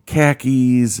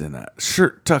khakis and a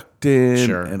shirt tucked in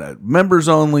Sure. and a members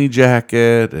only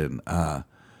jacket and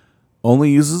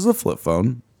only uses a flip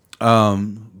phone.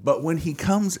 But when he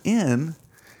comes in,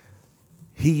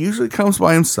 he usually comes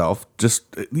by himself, just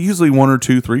usually 1 or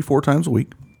 2, 3, 4 times a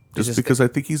week, just because I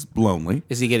think he's lonely.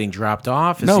 Is he getting dropped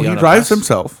off? Is No, on he a drives bus?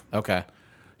 himself. Okay.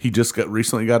 He just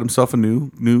recently got himself a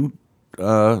new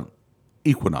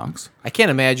Equinox. I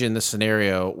can't imagine the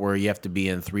scenario where you have to be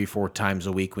in 3-4 times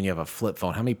a week when you have a flip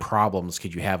phone. How many problems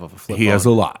could you have with a flip phone? He has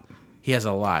a lot. He has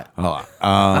a lot.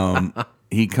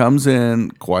 He comes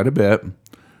in quite a bit.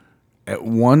 At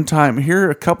one time, here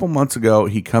a couple months ago,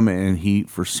 he come in and he,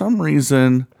 for some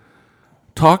reason,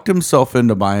 talked himself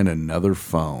into buying another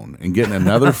phone and getting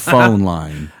another phone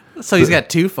line. So he's got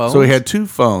 2 phones. So he had 2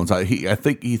 phones. I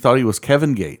think he thought he was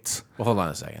Kevin Gates. Well, hold on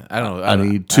a second. I don't know. I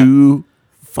need 2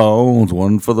 phones,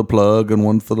 one for the plug and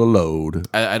one for the load.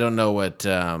 I don't know what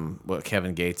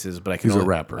Kevin Gates is, but He's a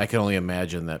rapper. I can only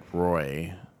imagine that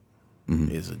Roy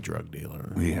is a drug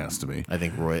dealer. He has to be. I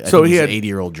think Roy. So he he's had an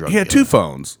 80-year-old drug. He had dealer. 2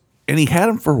 phones, and he had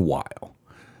them for a while.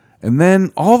 And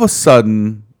then all of a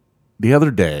sudden, the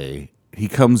other day, he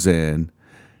comes in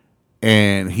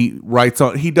and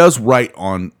he does write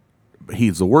on.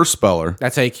 He's the worst speller.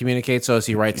 That's how he communicates. So as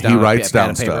he writes down, He writes pad down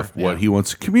of paper. stuff, what he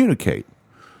wants to communicate.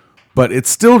 But it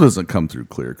still doesn't come through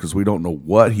clear because we don't know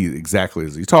what he exactly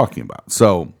is talking about.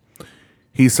 So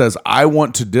he says, I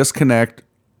want to disconnect.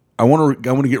 I want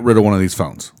to get rid of one of these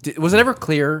phones. Was it ever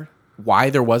clear why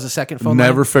there was a second phone?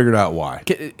 Never line? figured out why.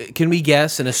 Can we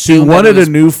guess and He assume that wanted it was,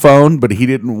 a new phone, but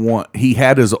he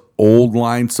had his old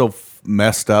line so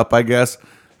messed up, I guess,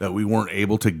 that we weren't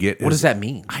able to get. What does that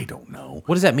mean? I don't know.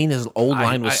 What does that mean? His old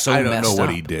line was so I don't messed know up.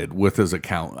 what he did with his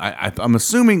account. I'm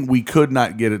assuming we could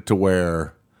not get it to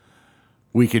where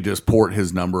we could just port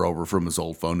his number over from his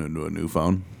old phone into a new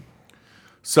phone.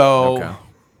 So Okay.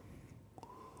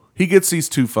 he gets these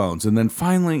two phones, and then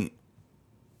finally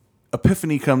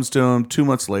epiphany comes to him 2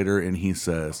 months later, and he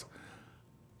says,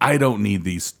 I don't need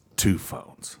these two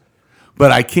phones.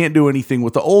 But I can't do anything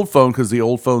with the old phone because the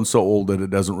old phone's so old that it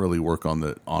doesn't really work on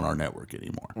our network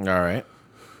anymore. All right.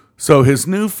 So his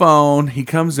new phone, he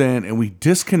comes in and we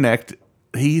disconnect.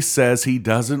 He says he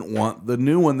doesn't want the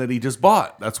new one that he just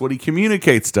bought. That's what he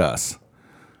communicates to us.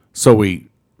 So we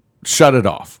shut it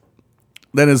off.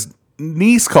 Then his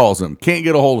niece calls him, can't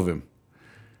get a hold of him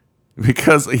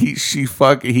because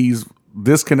he's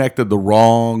disconnected the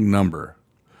wrong number.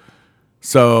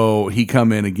 So he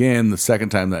come in again the second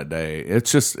time that day.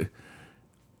 It's just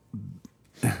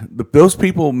those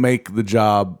people make the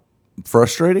job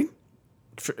frustrating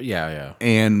Yeah.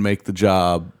 and make the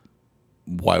job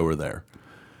why we're there.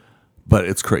 But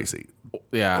it's crazy.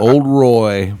 Yeah. Old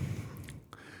Roy.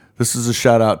 This is a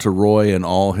shout out to Roy and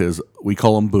all his, we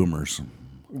call them boomers.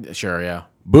 Sure, yeah.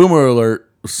 Boomer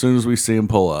alert as soon as we see him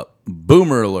pull up.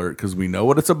 Boomer alert because we know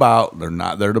what it's about. They're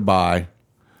not there to buy.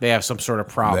 They have some sort of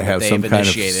problem They have that some they've kind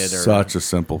of initiated. Or such a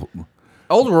simple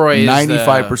Old Roy is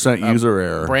 95% user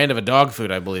error. brand of a dog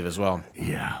food, I believe, as well.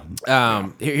 Yeah.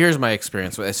 Here's my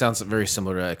experience. It sounds very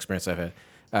similar to experience I've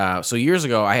had. So years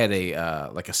ago, I had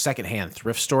a secondhand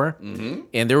thrift store,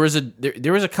 and there was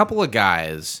a couple of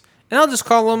guys, and I'll just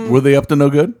call them. Were they up to no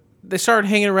good? They started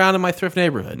hanging around in my thrift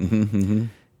neighborhood.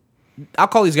 I'll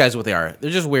call these guys what they are.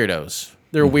 They're just weirdos.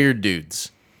 They're weird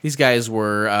dudes. These guys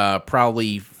were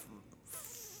probably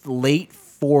late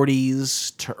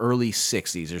 40s to early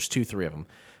 60s. There's 2-3 of them.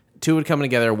 Two would come in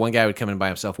together. One guy would come in by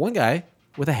himself. One guy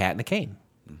with a hat and a cane.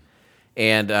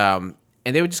 And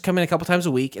they would just come in a couple times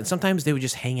a week, and sometimes they would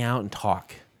just hang out and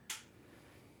talk.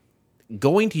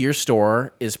 Going to your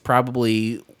store is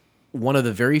probably one of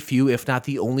the very few, if not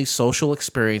the only, social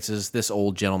experiences this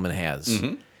old gentleman has.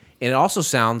 And it also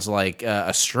sounds like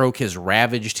a stroke has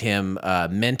ravaged him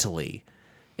mentally.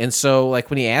 And so,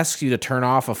 like, when he asks you to turn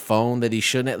off a phone that he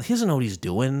shouldn't, he doesn't know what he's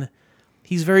doing.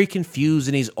 He's very confused,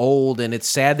 and he's old, and it's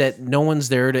sad that no one's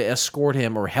there to escort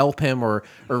him or help him or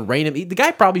rein him. The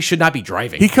guy probably should not be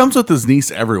driving. He comes with his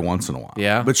niece every once in a while.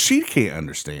 Yeah. But she can't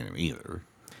understand him either.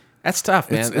 That's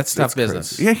tough, man. That's tough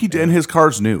business. Crazy. Yeah, and his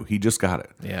car's new. He just got it.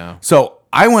 Yeah. So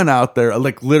I went out there,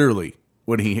 like literally,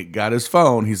 when he got his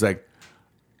phone, he's like,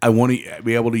 I want to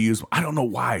be able to use, I don't know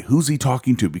why. Who's he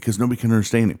talking to? Because nobody can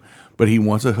understand him. But he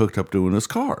wants it hooked up to in his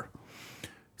car.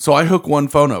 So I hook one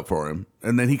phone up for him.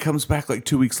 And then he comes back like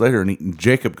 2 weeks later, and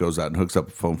Jacob goes out and hooks up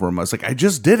a phone for him. I was like, I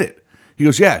just did it. He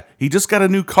goes, yeah, he just got a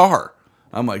new car.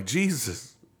 I'm like,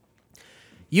 Jesus.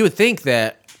 You would think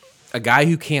that a guy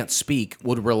who can't speak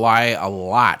would rely a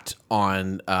lot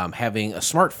on having a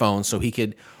smartphone so he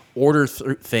could order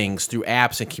things through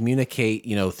apps and communicate,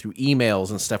 through emails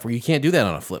and stuff, where you can't do that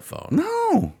on a flip phone.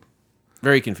 No.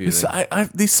 Very confusing.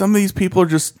 Some of these people are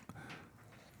just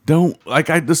don't, like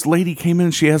this lady came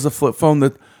in, she has a flip phone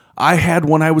that I had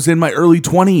when I was in my early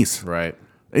 20s. Right.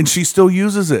 And she still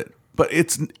uses it. But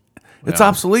it's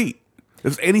obsolete.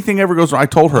 If anything ever goes wrong, I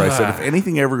told her, I said, if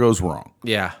anything ever goes wrong,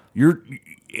 Yeah. you're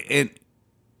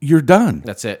done.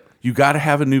 That's it. You got to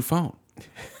have a new phone.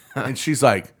 And she's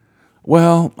like,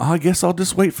 well, I guess I'll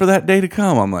just wait for that day to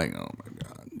come. I'm like, oh my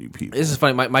God, you people. This is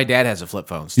funny. My dad has a flip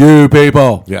phone. You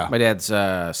people. Yeah. My dad's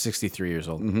 63 years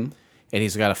old. And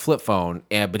he's got a flip phone,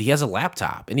 but he has a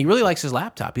laptop, and he really likes his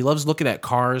laptop. He loves looking at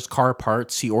cars, car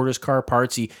parts. He orders car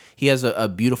parts. He has a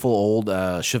beautiful old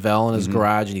Chevelle in his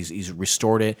garage, and he's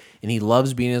restored it, and he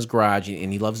loves being in his garage,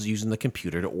 and he loves using the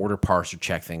computer to order parts or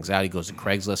check things out. He goes to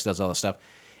Craigslist, does all this stuff.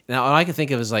 Now, all I can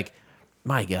think of is like,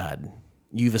 my God,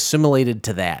 you've assimilated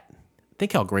to that.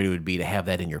 Think how great it would be to have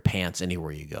that in your pants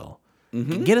anywhere you go.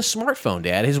 Get a smartphone,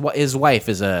 Dad. His wife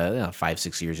is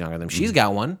 5-6 years younger than him. She's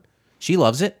got one. She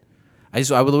loves it.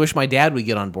 I would wish my dad would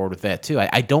get on board with that too.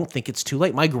 I don't think it's too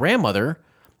late. My grandmother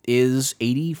is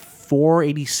 84,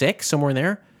 86, somewhere in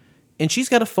there, and she's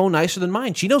got a phone nicer than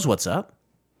mine. She knows what's up.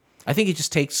 I think it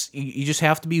just takes, you just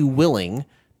have to be willing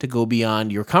to go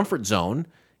beyond your comfort zone,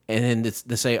 and then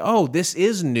to say, oh, this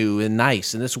is new and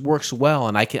nice, and this works well,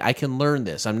 and I can learn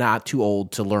this. I'm not too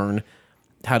old to learn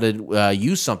how to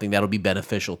use something that'll be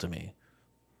beneficial to me.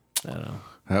 I don't know.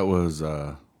 That was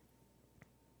I'm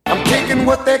taking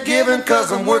what they're giving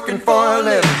because I'm working for a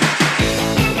living.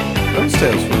 those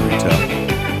tales from retail.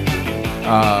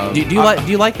 Do you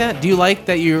like that? Do you like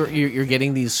that you're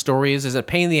getting these stories? Is it a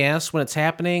pain in the ass when it's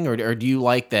happening, or do you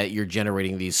like that you're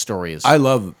generating these stories? I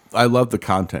love the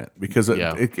content because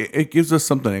Yeah. it gives us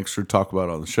something extra to talk about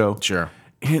on the show. Sure.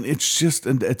 And it's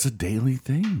a daily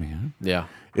thing, man. Yeah.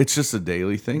 It's just a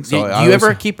daily thing. Do, So do I you always-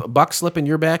 ever keep a buck slip in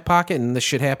your back pocket and this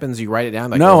shit happens? You write it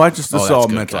down? Like, No, oh, I just it's that's all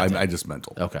good mental. content. I just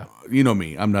mental. Okay. You know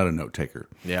me. I'm not a note taker.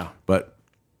 Yeah. But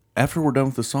after we're done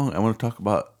with the song, I want to talk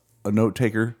about a note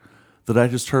taker that I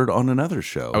just heard on another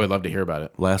show. I would love to hear about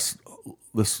it. Last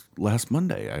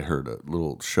Monday, I heard a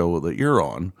little show that you're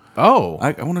on. Oh,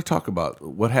 I want to talk about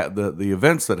the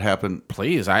events that happened.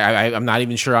 please. I'm not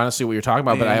even sure, honestly, what you're talking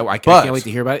about, but I But- can't wait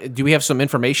to hear about it. Do we have some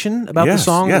information about the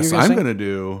song? that Yes, you're gonna I'm sing? going to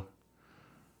do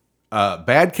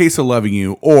Bad Case of Loving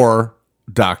You or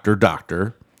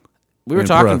Doctor. We were in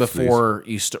talking parentheses. before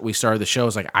we started the show.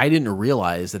 It's like, I didn't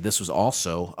realize that this was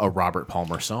also a Robert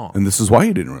Palmer song. And this is why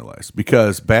you didn't realize,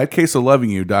 because Bad Case of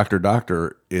Loving You, Doctor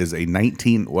is a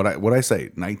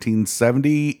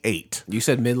 1978, You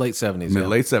said mid-late 70s. yeah.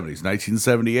 late 70s,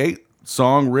 1978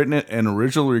 song written and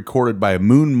originally recorded by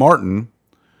Moon Martin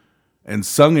and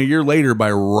sung a year later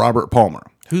by Robert Palmer.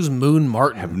 Who's Moon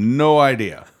Martin? No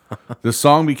idea. The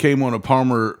song became one of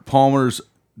Palmer's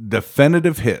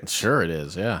definitive hits. Sure it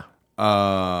is, yeah.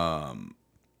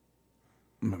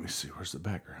 Let me see. Where's the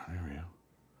background? Here we go.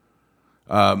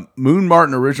 Moon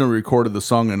Martin originally recorded the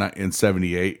song in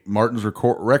 78. Martin's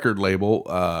record label,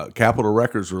 Capitol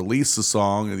Records, released the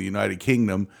song in the United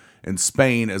Kingdom and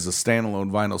Spain as a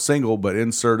standalone vinyl single, but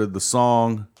inserted the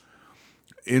song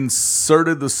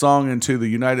into the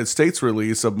United States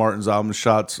release of Martin's album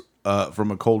Shots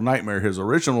from a Cold Nightmare. His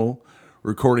original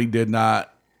recording did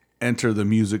not enter the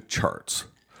music charts.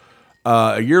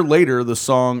 A year later, the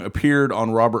song appeared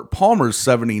on Robert Palmer's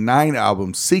 79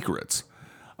 album Secrets.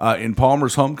 In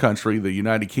Palmer's home country, the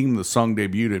United Kingdom, the song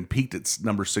debuted and peaked at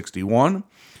number 61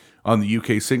 on the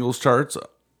UK singles charts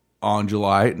on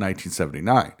July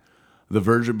 1979. The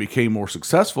version became more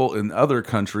successful in other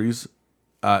countries.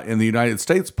 In the United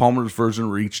States, Palmer's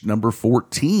version reached number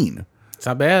 14 It's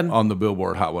not bad. on the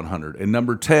Billboard Hot 100 and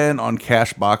number 10 on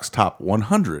Cashbox Top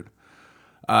 100.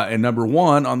 And number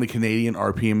 1 on the Canadian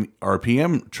RPM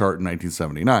chart in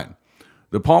 1979.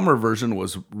 The Palmer version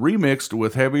was remixed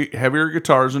with heavier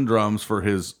guitars and drums for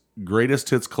his Greatest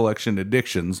Hits Collection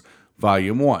Addictions,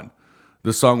 Volume 1.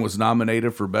 The song was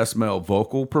nominated for Best Male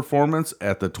Vocal Performance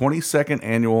at the 22nd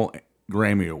Annual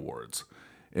Grammy Awards.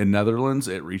 In Netherlands,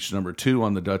 it reached number 2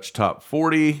 on the Dutch Top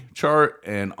 40 chart,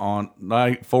 and on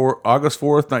August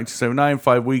 4th, 1979,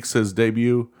 5 weeks his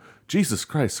debut. Jesus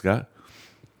Christ, Scott.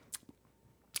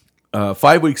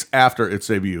 5 weeks after its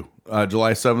debut,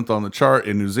 July 7th on the chart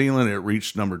in New Zealand, it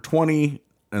reached number 20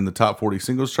 in the top 40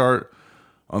 singles chart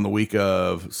on the week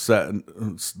 7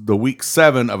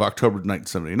 of October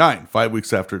 1979. 5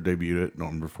 weeks after it debuted at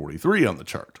number 43 on the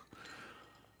chart.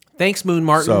 Thanks, Moon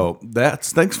Martin. So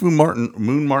thanks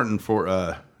Moon Martin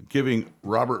for giving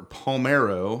Robert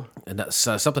Palmero. And that's,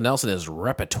 something else in his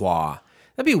repertoire.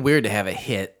 That'd be weird to have a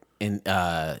hit in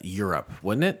Europe,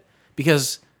 wouldn't it?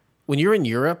 Because when you're in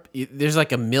Europe, there's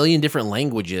like a million different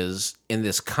languages in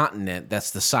this continent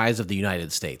that's the size of the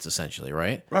United States, essentially,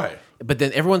 right? Right. But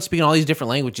then everyone's speaking all these different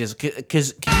languages.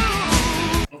 Because,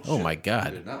 oh my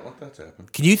God. Did not want that to happen.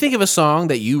 Can you think of a song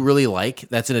that you really like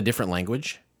that's in a different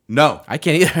language? No. I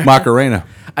can't either. Macarena.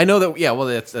 I know that. Yeah, well,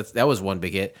 that was one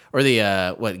big hit. Or the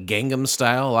Gangnam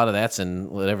Style. A lot of that's in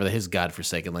whatever his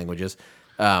godforsaken language is.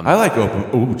 I like open.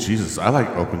 Oh Jesus! I like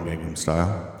open Gangnam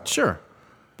Style. Sure,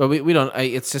 but we don't.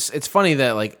 It's funny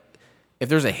that like if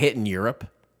there's a hit in Europe,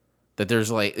 that there's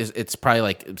like it's probably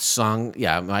like sung.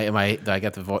 Yeah, I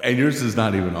got the voice. And yours is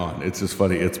not even on. It's just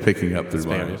funny. It's picking up through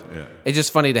mine. Yeah. It's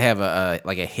just funny to have a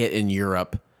hit in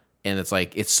Europe. And it's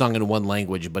like it's sung in one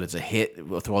language, but it's a hit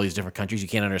through all these different countries. You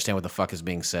can't understand what the fuck is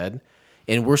being said,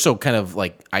 and we're so kind of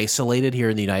like isolated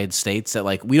here in the United States that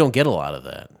like we don't get a lot of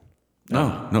that.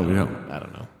 No, we don't. I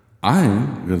don't know.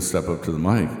 I'm going to step up to the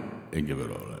mic and give it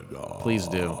all I got. Please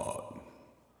do.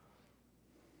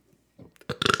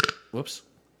 Whoops.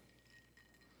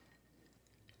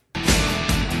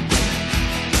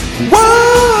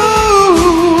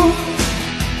 Whoa!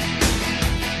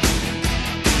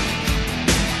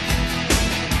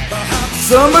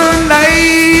 Summer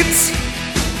nights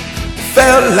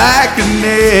felt like a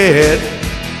net.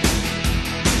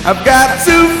 I've got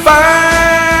to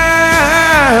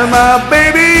find my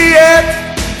baby yet.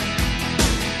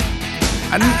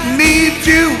 I need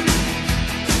you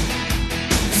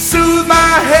to soothe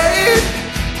my head,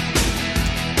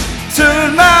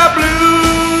 turn my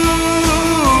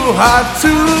blue heart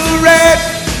to red.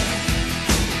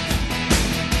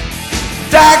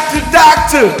 Doctor,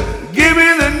 doctor, give me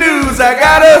the news. I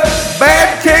got a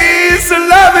bad case of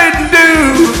loving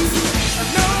dudes.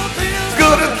 It's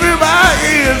going through my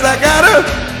ears. I got a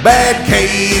bad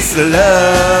case of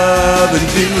loving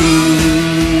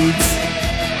dudes.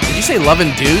 Did you say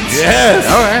loving dudes? Yes.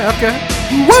 All right. Okay.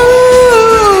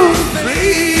 Woo!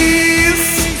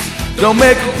 Please don't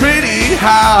make it pretty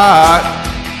hot.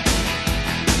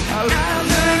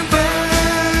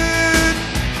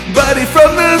 Buddy,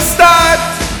 from the start,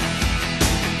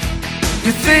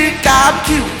 you think I'm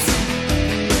cute,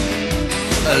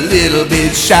 a little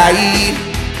bit shy.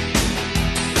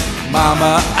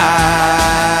 Mama,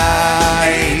 I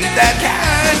ain't that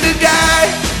kind of guy.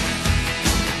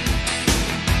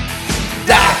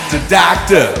 Doctor,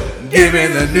 doctor, give me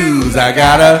the news. I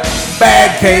got a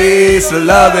bad case of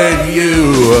loving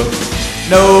you.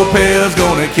 No pill's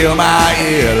gonna kill my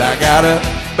ill. I got a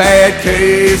bad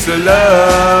case of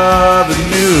loving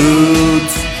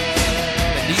nudes.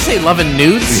 Did you say loving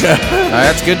nudes? Yeah.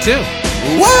 That's good too.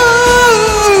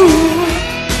 Whoa!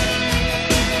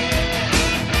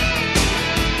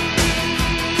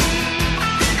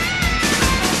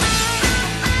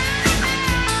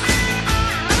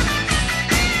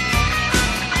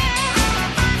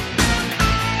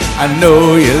 I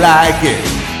know you like it.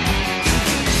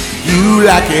 You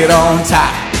like it on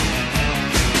top.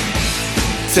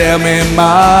 Tell me,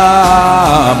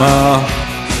 mama,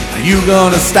 are you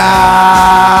gonna stop?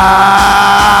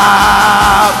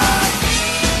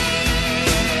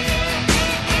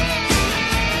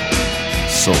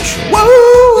 Social.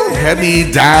 Woo! Had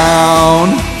me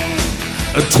down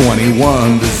a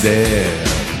 21 to zip.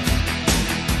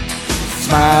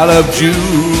 Smile of Judas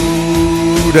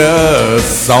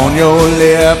on your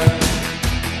lip.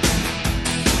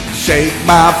 Shake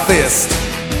my fist.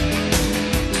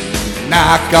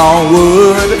 Knock on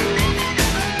wood.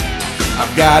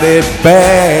 I've got it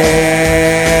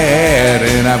bad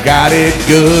and I've got it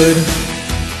good.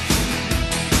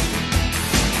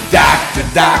 Doctor,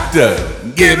 doctor,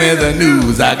 give me the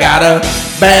news. I got a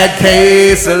bad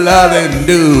case of loving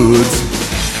dudes.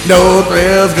 No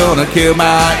thrill's gonna kill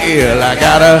my ill. I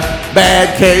got a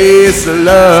bad case of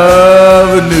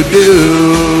loving the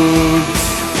dudes.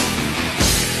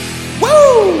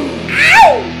 Woo!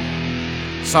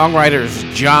 Songwriters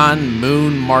John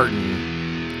Moon Martin.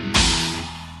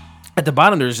 At the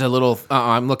bottom, there's a little.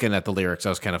 I'm looking at the lyrics. I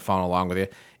was kind of following along with you.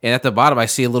 And at the bottom, I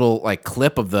see a little like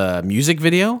clip of the music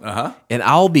video. Uh-huh. And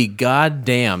I'll be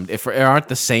goddamned if there aren't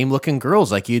the same looking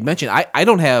girls like you'd mentioned. I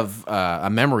don't have a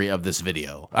memory of this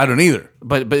video, I don't either.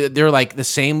 but they're like the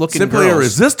same looking Simply girls.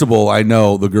 Irresistible, I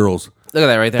know the girls. Look at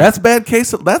that right there. That's bad case.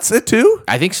 That's it too?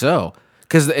 I think so.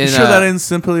 Because You sure that ain't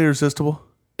Simply Irresistible?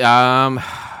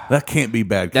 That can't be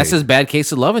bad case. That's his bad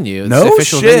case of loving you. It's No the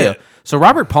official shit. video. So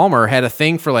Robert Palmer had a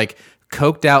thing for like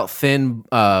coked out thin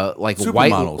like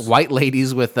Supermodels. white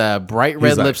ladies with bright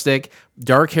red like- lipstick,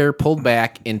 dark hair pulled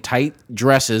back in tight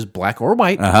dresses, black or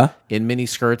white, in mini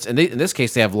skirts, and in this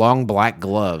case they have long black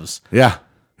gloves. Yeah.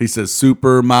 He says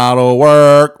supermodel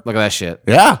work. Look at that shit.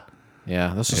 Yeah.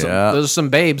 Yeah, those are Yeah. those are some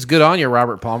babes. Good on you,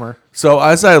 Robert Palmer. So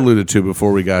as I alluded to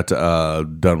before we got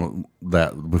done with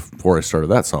that, before I started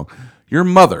that song, your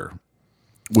mother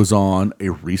was on a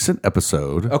recent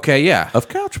episode Okay, yeah, of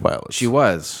Couch Pilots. she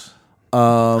was.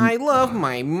 I love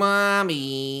my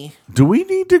mommy. Do we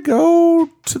need to go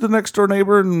to the next door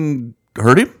neighbor and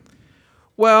hurt him?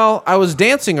 Well, I was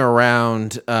dancing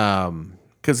around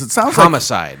Because it sounds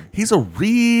homicide. like he's a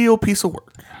real piece of work.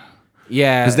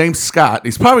 Yeah, His name's Scott.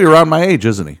 He's probably around my age,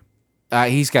 isn't he?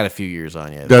 he's got a few years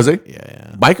on you. Does he?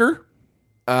 Yeah. Biker?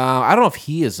 I don't know if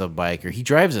he is a biker. He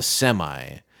drives a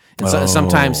semi, and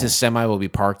sometimes his semi will be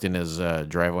parked in his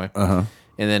driveway. And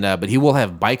then, but he will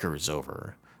have bikers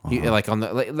over. He, like on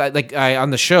the on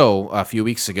the show a few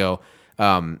weeks ago.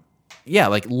 Yeah,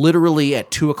 like literally at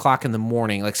 2:00 in the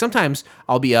morning. Like sometimes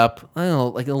I'll be up, I don't know,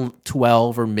 like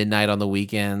 12 or midnight on the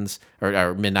weekends,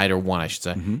 or midnight or 1, I should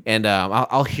say. And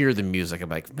I'll hear the music. I'm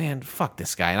like, man, fuck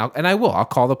this guy, and I will. I'll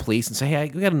call the police and say,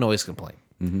 hey, we got a noise complaint.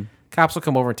 Cops will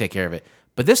come over and take care of it.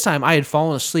 But this time I had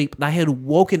fallen asleep and I had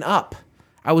woken up.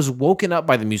 I was woken up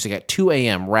by the music at 2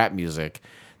 a.m. rap music.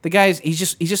 The guy's he's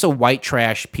just a white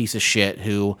trash piece of shit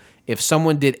who, if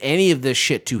someone did any of this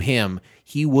shit to him,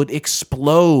 he would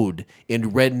explode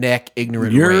in redneck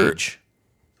ignorant rage.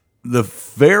 The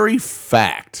very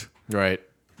fact Right.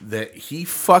 that he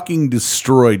fucking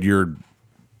destroyed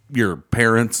your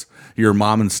parents, your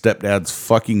mom and stepdad's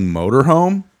fucking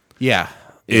motorhome Yeah.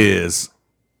 is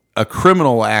a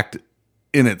criminal act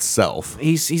in itself.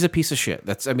 He's a piece of shit.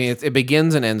 It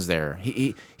begins and ends there.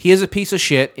 He is a piece of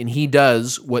shit, and he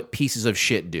does what pieces of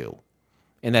shit do,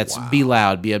 and that's be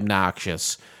loud, be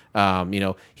obnoxious. He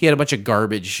had a bunch of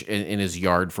garbage in his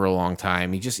yard for a long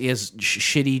time. He has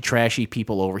shitty, trashy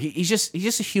people over. He's just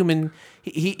a human.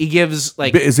 He gives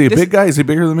like. Is he a big guy? Is he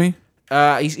bigger than me?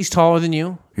 He's taller than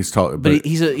you. He's tall, But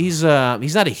he's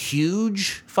not a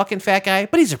huge fucking fat guy,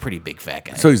 but he's a pretty big fat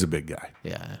guy. so he's a big guy.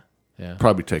 Yeah.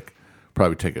 Probably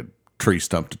take a tree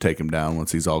stump to take him down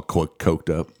once he's all coked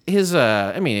up. If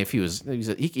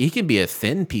he can be a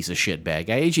thin piece of shit bad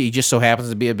guy. He just so happens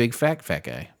to be a big fat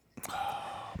guy.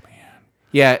 Oh man.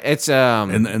 Yeah, it's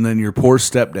And then your poor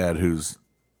stepdad, who's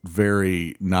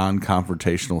very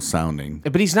non-confrontational sounding.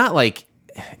 but he's not like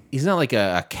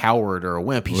a coward or a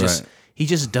wimp. He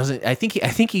just doesn't. I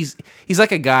think he's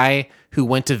like a guy who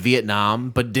went to Vietnam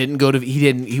but didn't go to.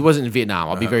 He wasn't in Vietnam.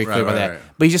 I'll be very clear about that. right.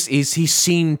 But he's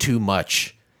seen too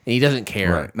much and he doesn't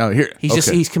care. Right. Now here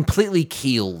he's completely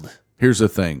keeled. Here's the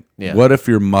thing. Yeah. What if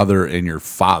your mother and your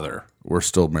father were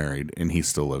still married and he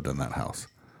still lived in that house?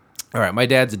 All right, my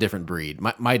dad's a different breed.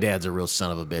 My dad's a real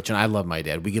son of a bitch, and I love my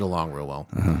dad. We get along real well.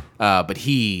 But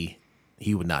he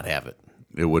would not have it.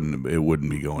 It wouldn't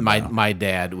be going down. My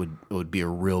dad would be a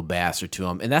real bastard to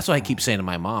him, and that's why I keep saying to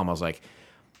my mom, I was like,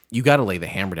 "You got to lay the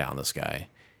hammer down on this guy."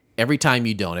 Every time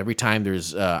you don't, every time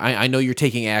there's, I know you're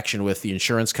taking action with the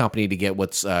insurance company to get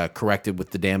what's corrected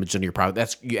with the damage on your property.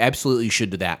 You absolutely should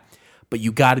do that, but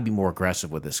you got to be more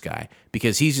aggressive with this guy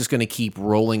because he's just going to keep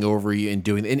rolling over you and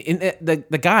doing. And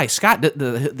the guy Scott,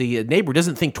 the neighbor,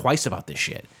 doesn't think twice about this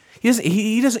shit.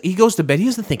 He doesn't. He goes to bed. He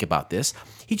doesn't think about this.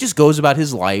 He just goes about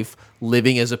his life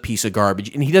living as a piece of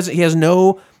garbage, and he has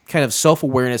no kind of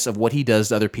self-awareness of what he does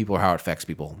to other people or how it affects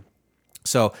people.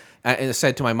 So I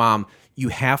said to my mom, "You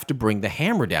have to bring the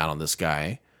hammer down on this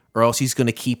guy, or else he's going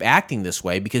to keep acting this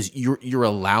way because you're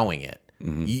allowing it.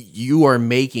 Mm-hmm. You are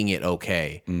making it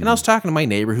okay." Mm-hmm. And I was talking to my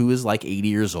neighbor who is like 80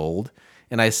 years old.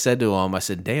 And I said to him,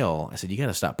 Dale, you got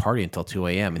to stop partying until 2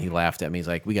 a.m. And he laughed at me. He's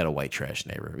like, "We got a white trash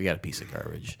neighbor. We got a piece of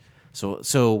garbage."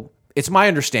 So it's my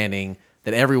understanding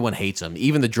that everyone hates him.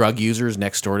 Even the drug users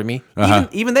next door to me,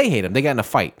 even they hate him. They got in a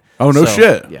fight. Oh, no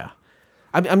shit. Yeah.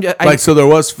 So there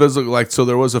was physical, a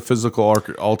physical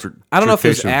altercation. I don't know if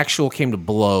it was came to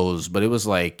blows, but it was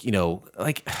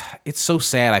it's so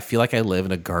sad. I feel like I live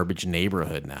in a garbage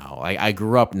neighborhood now. I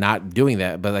grew up not doing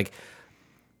that, but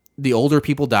the older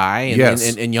people die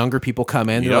and younger people come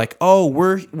in. They're like, "Oh,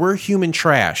 we're human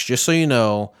trash, just so you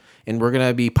know. And we're going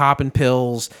to be popping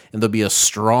pills, and there'll be a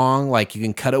strong, you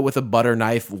can cut it with a butter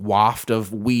knife, waft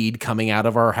of weed coming out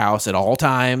of our house at all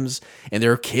times. And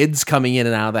there are kids coming in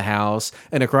and out of the house.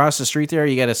 And across the street there,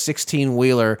 you got a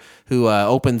 16-wheeler who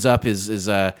opens up his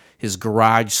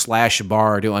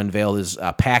garage/bar to unveil his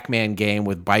Pac-Man game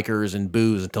with bikers and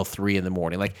booze until 3 in the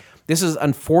morning. This is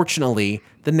unfortunately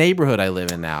the neighborhood I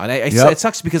live in now, and it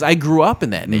sucks because I grew up in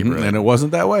that neighborhood, and it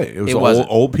wasn't that way. It was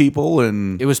old people,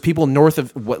 and it was people north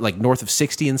of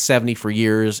 60 and 70 for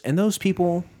years, and those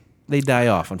people they die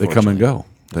off. They come and go.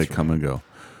 They come and go.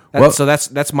 So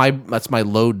that's my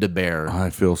load to bear. I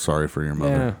feel sorry for your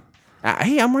mother. Yeah.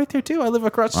 Hey, I'm right there too. I live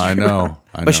across the street. I know.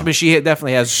 But she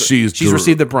definitely has. She's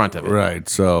received the brunt of it. Right.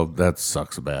 So that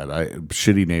sucks bad.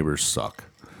 Shitty neighbors suck.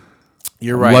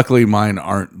 You're right. Luckily, mine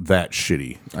aren't that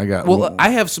shitty. I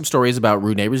have some stories about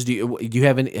rude neighbors. Do you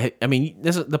have any? I mean,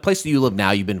 this is the place that you live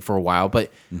now. You've been for a while,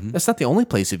 but that's not the only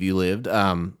place have you lived.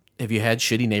 Have you had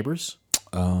shitty neighbors?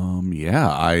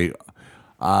 Yeah.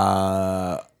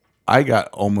 I got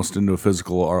almost into a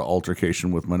physical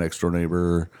altercation with my next door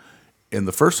neighbor in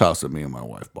the first house that me and my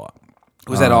wife bought.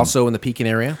 Was that also in the Pekin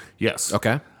area? Yes.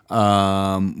 Okay.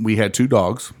 We had 2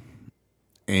 dogs,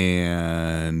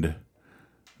 and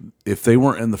if they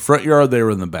weren't in the front yard, they were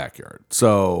in the backyard.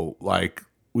 So,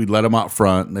 we'd let them out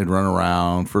front, and they'd run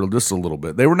around for just a little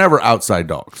bit. They were never outside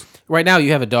dogs. Right now,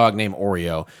 you have a dog named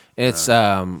Oreo. And it's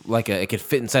it could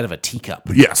fit inside of a teacup.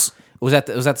 Yes. Was that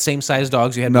the same size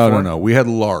dogs you had before? No. We had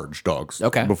large dogs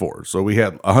before. So we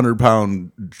had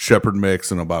 100-pound Shepherd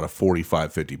mix and about a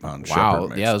 45, 50-pound Shepherd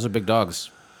mix. Yeah, those are big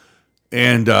dogs.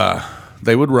 And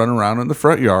they would run around in the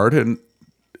front yard,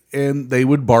 and they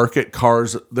would bark at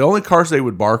cars. The only cars they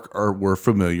would bark were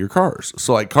familiar cars.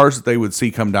 So cars that they would see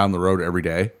come down the road every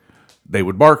day, they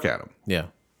would bark at them. Yeah.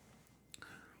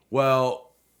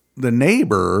 Well, the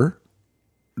neighbor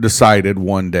decided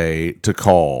one day to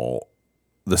call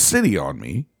the city on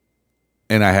me,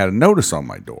 and I had a notice on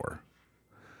my door.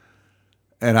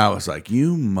 And I was like,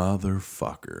 you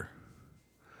motherfucker.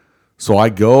 So I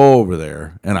go over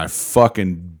there and I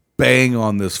fucking bang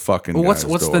on this fucking Well, guy's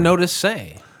what's door. the notice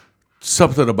say?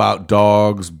 Something about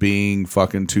dogs being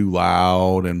fucking too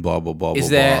loud and blah blah blah. Is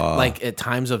blah, that blah. like at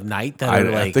times of night that I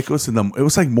are like? think it was it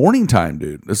was like morning time,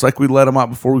 dude. It's like we let them out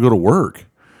before we go to work.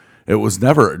 It was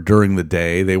never during the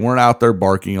day. They weren't out there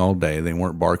barking all day. They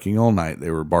weren't barking all night. They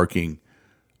were barking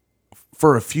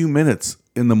for a few minutes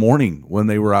in the morning when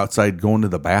they were outside going to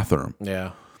the bathroom.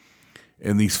 Yeah.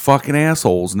 And these fucking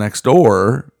assholes next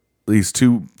door, these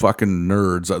two fucking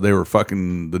nerds, they were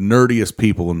fucking the nerdiest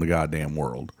people in the goddamn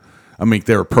world. I mean,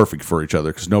 they were perfect for each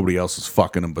other because nobody else is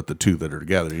fucking them but the two that are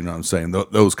together. You know what I'm saying?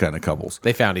 Those kind of couples.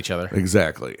 They found each other.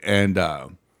 Exactly. And I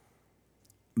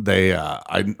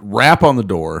rap on the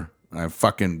door. I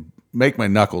fucking make my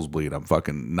knuckles bleed. I'm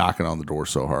fucking knocking on the door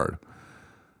so hard.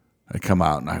 I come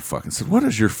out and I fucking said, what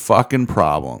is your fucking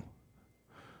problem?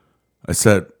 I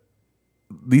said,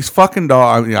 these fucking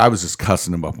dogs. I mean, I was just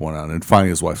cussing him up one out. And finally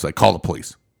his wife's like, call the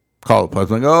police. Call the police.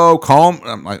 I'm like, oh, call him.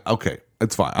 I'm like, okay,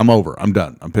 it's fine. I'm over. I'm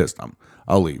done. I'm pissed.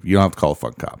 I'll leave. You don't have to call the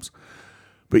fucking cops.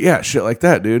 But yeah, shit like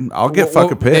that, dude. I'll get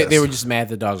fucking pissed. They were just mad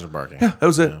the dogs were barking. Yeah, that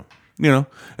was it. You know,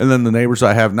 and then the neighbors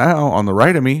I have now on the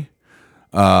right of me,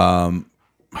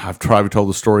 I've told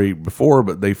the story before,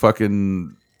 but their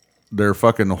fucking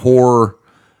whore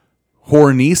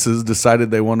nieces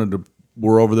decided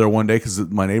were over there one day because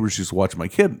my neighbors used to watch my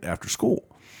kid after school,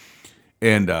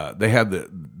 and they had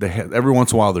every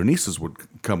once in a while their nieces would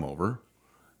come over,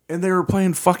 and they were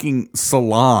playing fucking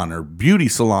salon or beauty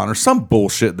salon or some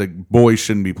bullshit that boys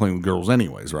shouldn't be playing with girls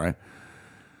anyways, right?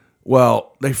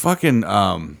 Well, they fucking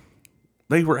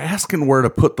they were asking where to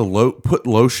put put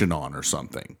lotion on or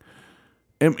something.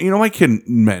 And, you know, my kid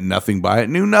meant nothing by it,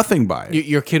 knew nothing by it.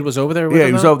 Your kid was over there with Yeah, them,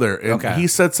 he was though? over there. And Okay. he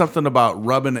said something about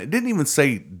rubbing it. Didn't even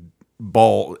say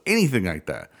ball, anything like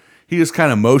that. He just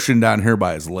kind of motioned down here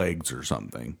by his legs or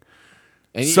something.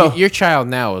 And So- your child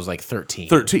now is like 13.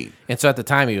 13. And so at the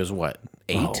time he was what?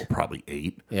 8? Oh, probably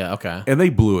 8. Yeah, okay. And they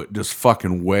blew it just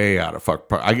fucking way out of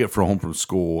fuck. I get home from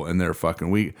school and they're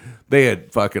fucking, they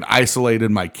had fucking isolated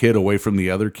my kid away from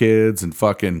the other kids and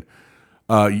fucking,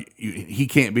 he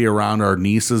can't be around our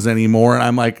nieces anymore. And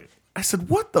I'm like, I said,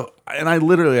 what the? And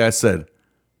I said,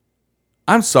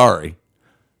 I'm sorry.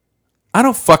 I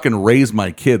don't fucking raise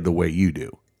my kid the way you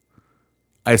do.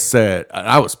 I said,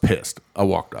 I was pissed. I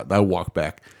walked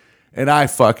back and I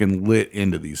fucking lit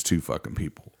into these two fucking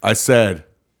people. I said,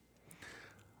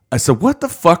 what the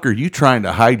fuck are you trying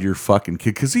to hide your fucking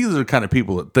kid? Because these are the kind of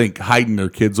people that think hiding their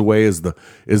kids away is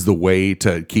the way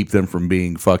to keep them from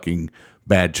being fucking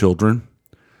bad children.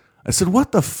 I said,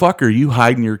 what the fuck are you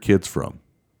hiding your kids from?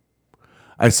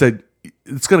 I said,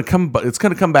 it's gonna come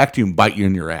back to you and bite you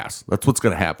in your ass. That's what's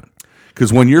gonna happen.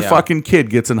 Because when your fucking kid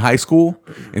gets in high school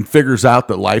and figures out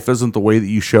that life isn't the way that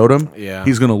you showed him,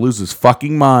 he's gonna lose his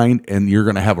fucking mind, and you're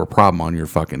gonna have a problem on your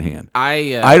fucking hand.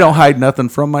 I don't hide nothing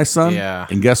from my son. Yeah.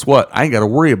 And guess what? I ain't got to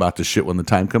worry about this shit when the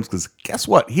time comes. Because guess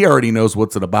what? He already knows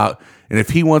what's it about, and if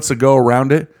he wants to go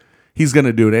around it, he's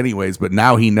gonna do it anyways. But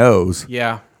now he knows.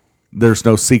 Yeah. There's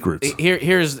no secrets.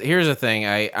 Here's the thing.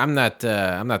 I'm not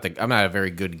a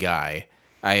very good guy.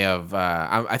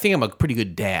 I think I'm a pretty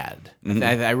good dad. Mm-hmm.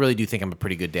 I really do think I'm a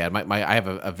pretty good dad. I have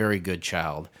a very good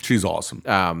child. She's awesome.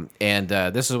 And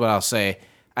this is what I'll say.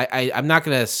 I'm not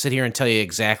going to sit here and tell you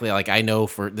exactly like I know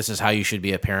this is how you should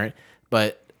be a parent,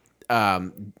 but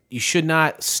you should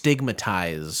not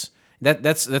stigmatize.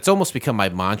 That's almost become my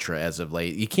mantra as of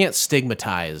late. You can't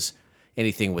stigmatize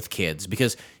anything with kids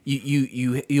because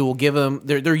you will give them.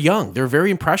 They're young. They're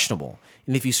very impressionable.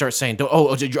 And if you start saying,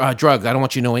 drugs, I don't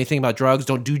want you to know anything about drugs.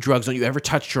 Don't do drugs. Don't you ever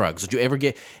touch drugs. Don't you ever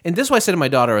get... And this is what I said to my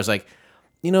daughter. I was like,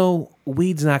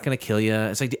 weed's not going to kill you.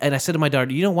 It's like, and I said to my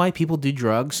daughter, you know why people do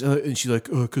drugs? And she's like,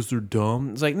 because they're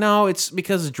dumb. It's like, no, it's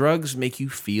because drugs make you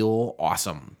feel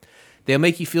awesome. They'll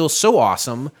make you feel so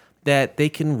awesome that they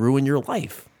can ruin your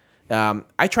life.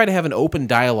 I try to have an open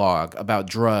dialogue about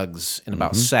drugs and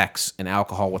about sex and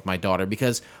alcohol with my daughter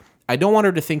because I don't want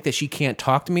her to think that she can't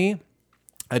talk to me.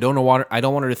 I don't want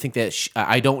her to think that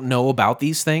I don't know about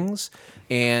these things,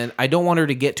 and I don't want her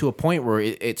to get to a point where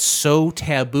it's so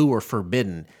taboo or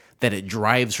forbidden that it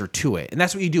drives her to it. And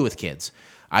that's what you do with kids.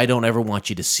 I don't ever want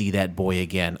you to see that boy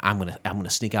again. I'm gonna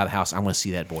sneak out of the house. I'm gonna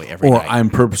see that boy every night. Or I'm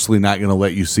purposely not going to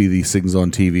let you see these things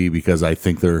on TV because I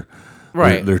think they're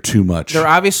Right. They're too much. There are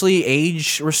obviously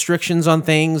age restrictions on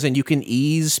things, and you can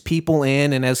ease people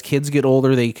in. And as kids get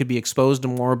older, they could be exposed to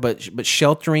more. But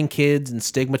sheltering kids and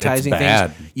stigmatizing It's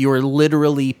bad. things, you are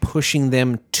literally pushing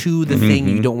them to the thing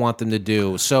you don't want them to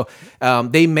do. So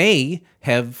they may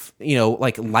have,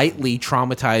 like lightly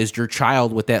traumatized your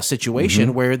child with that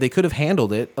situation where they could have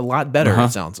handled it a lot better. It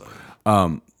sounds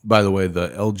like. By the way, the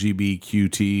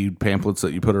LGBTQT pamphlets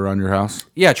that you put around your house,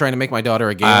 Yeah, trying to make my daughter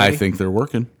a gay I lady. think they're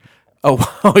working.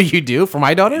 Oh, you do for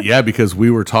my daughter? Yeah, because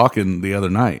we were talking the other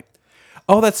night.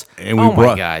 Oh, that's. And oh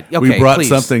my God. Okay, we brought please.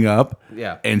 something up.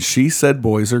 Yeah. And she said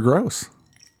boys are gross.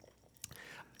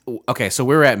 Okay, so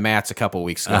we were at Matt's a couple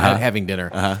weeks ago having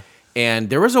dinner. And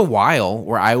there was a while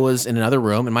where I was in another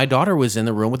room and my daughter was in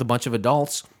the room with a bunch of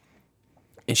adults.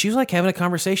 And she was like having a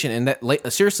conversation.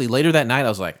 And seriously, later that night, I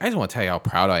was like, I just want to tell you how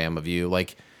proud I am of you.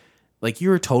 Like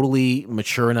you're totally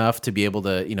mature enough to be able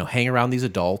to, hang around these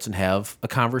adults and have a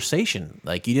conversation.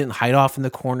 Like you didn't hide off in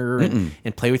the corner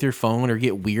and play with your phone or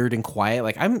get weird and quiet.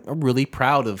 Like I'm really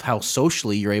proud of how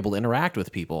socially you're able to interact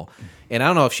with people. And I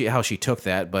don't know how she took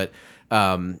that, but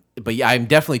yeah, I'm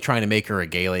definitely trying to make her a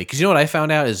gay lady. Because you know what I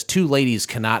found out is 2 ladies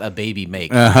cannot a baby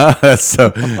make. So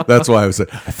that's why I was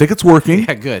like, I think it's working.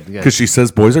 Yeah, good. Because she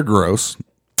says boys are gross.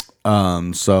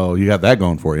 So you got that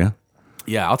going for you.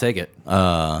 Yeah, I'll take it.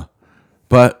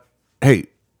 But hey,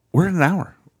 we're in an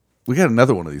hour. We got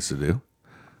another one of these to do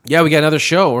Yeah, we got another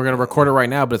show. We're going to record it right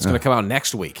now, but it's going to come out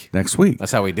next week. next week.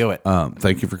 That's how we do it.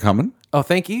 Thank you for coming. Oh,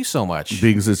 thank you so much.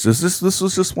 Because this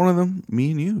was just one of them,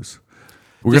 me and yous.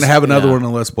 We're going to have another one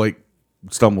unless Blake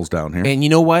stumbles down here. And you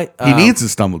know what? He needs to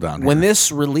stumble down here. When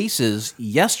this releases,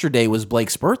 yesterday was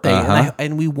Blake's birthday,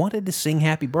 and we wanted to sing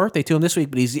happy birthday to him this week,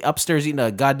 but he's upstairs eating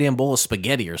a goddamn bowl of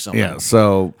spaghetti or something. Yeah,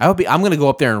 so I'm going to go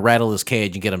up there and rattle his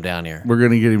cage and get him down here. we're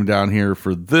going to get him down here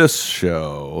for this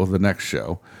show, the next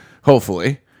show,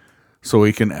 hopefully, so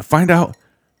we can find out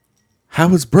how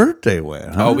his birthday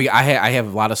went. Huh? Oh, I have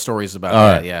a lot of stories about All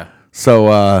that. right. Yeah.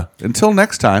 So until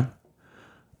next time,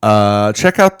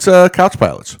 check out Couch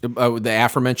Pilots. The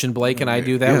aforementioned Blake and I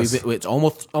do that. Yes. It's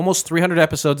almost 300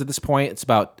 episodes at this point. It's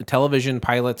about the television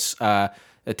pilots,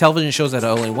 television shows that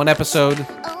are only 1 episode,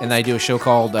 and I do a show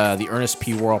called the Ernest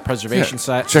P. Worrell Preservation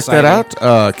Check Society. that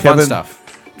out. Fun Kevin stuff.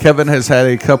 Kevin has had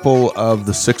a couple of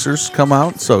the Sixers come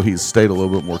out, so he's stayed a little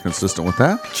bit more consistent with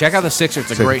that. Check out the Sixers.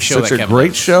 It's a great show. It's a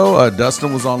great show.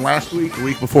 Dustin was on last week. The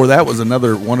week before that was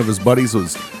another one of his buddies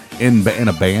was in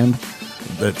a band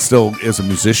that still is a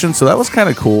musician. So that was kind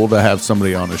of cool to have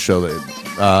somebody on the show.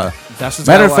 That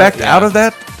matter of fact, out of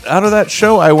that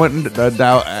show, I went and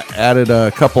added a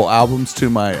couple albums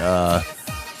to my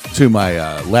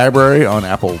library on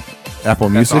Apple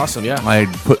Music. awesome, yeah. I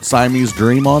put Siamese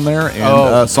Dream on there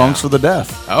and Songs for the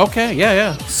Deaf. Okay,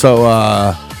 yeah. So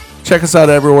check us out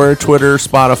everywhere, Twitter,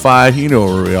 Spotify, you know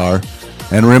where we are.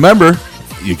 And remember,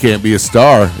 you can't be a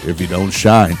star if you don't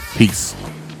shine. Peace.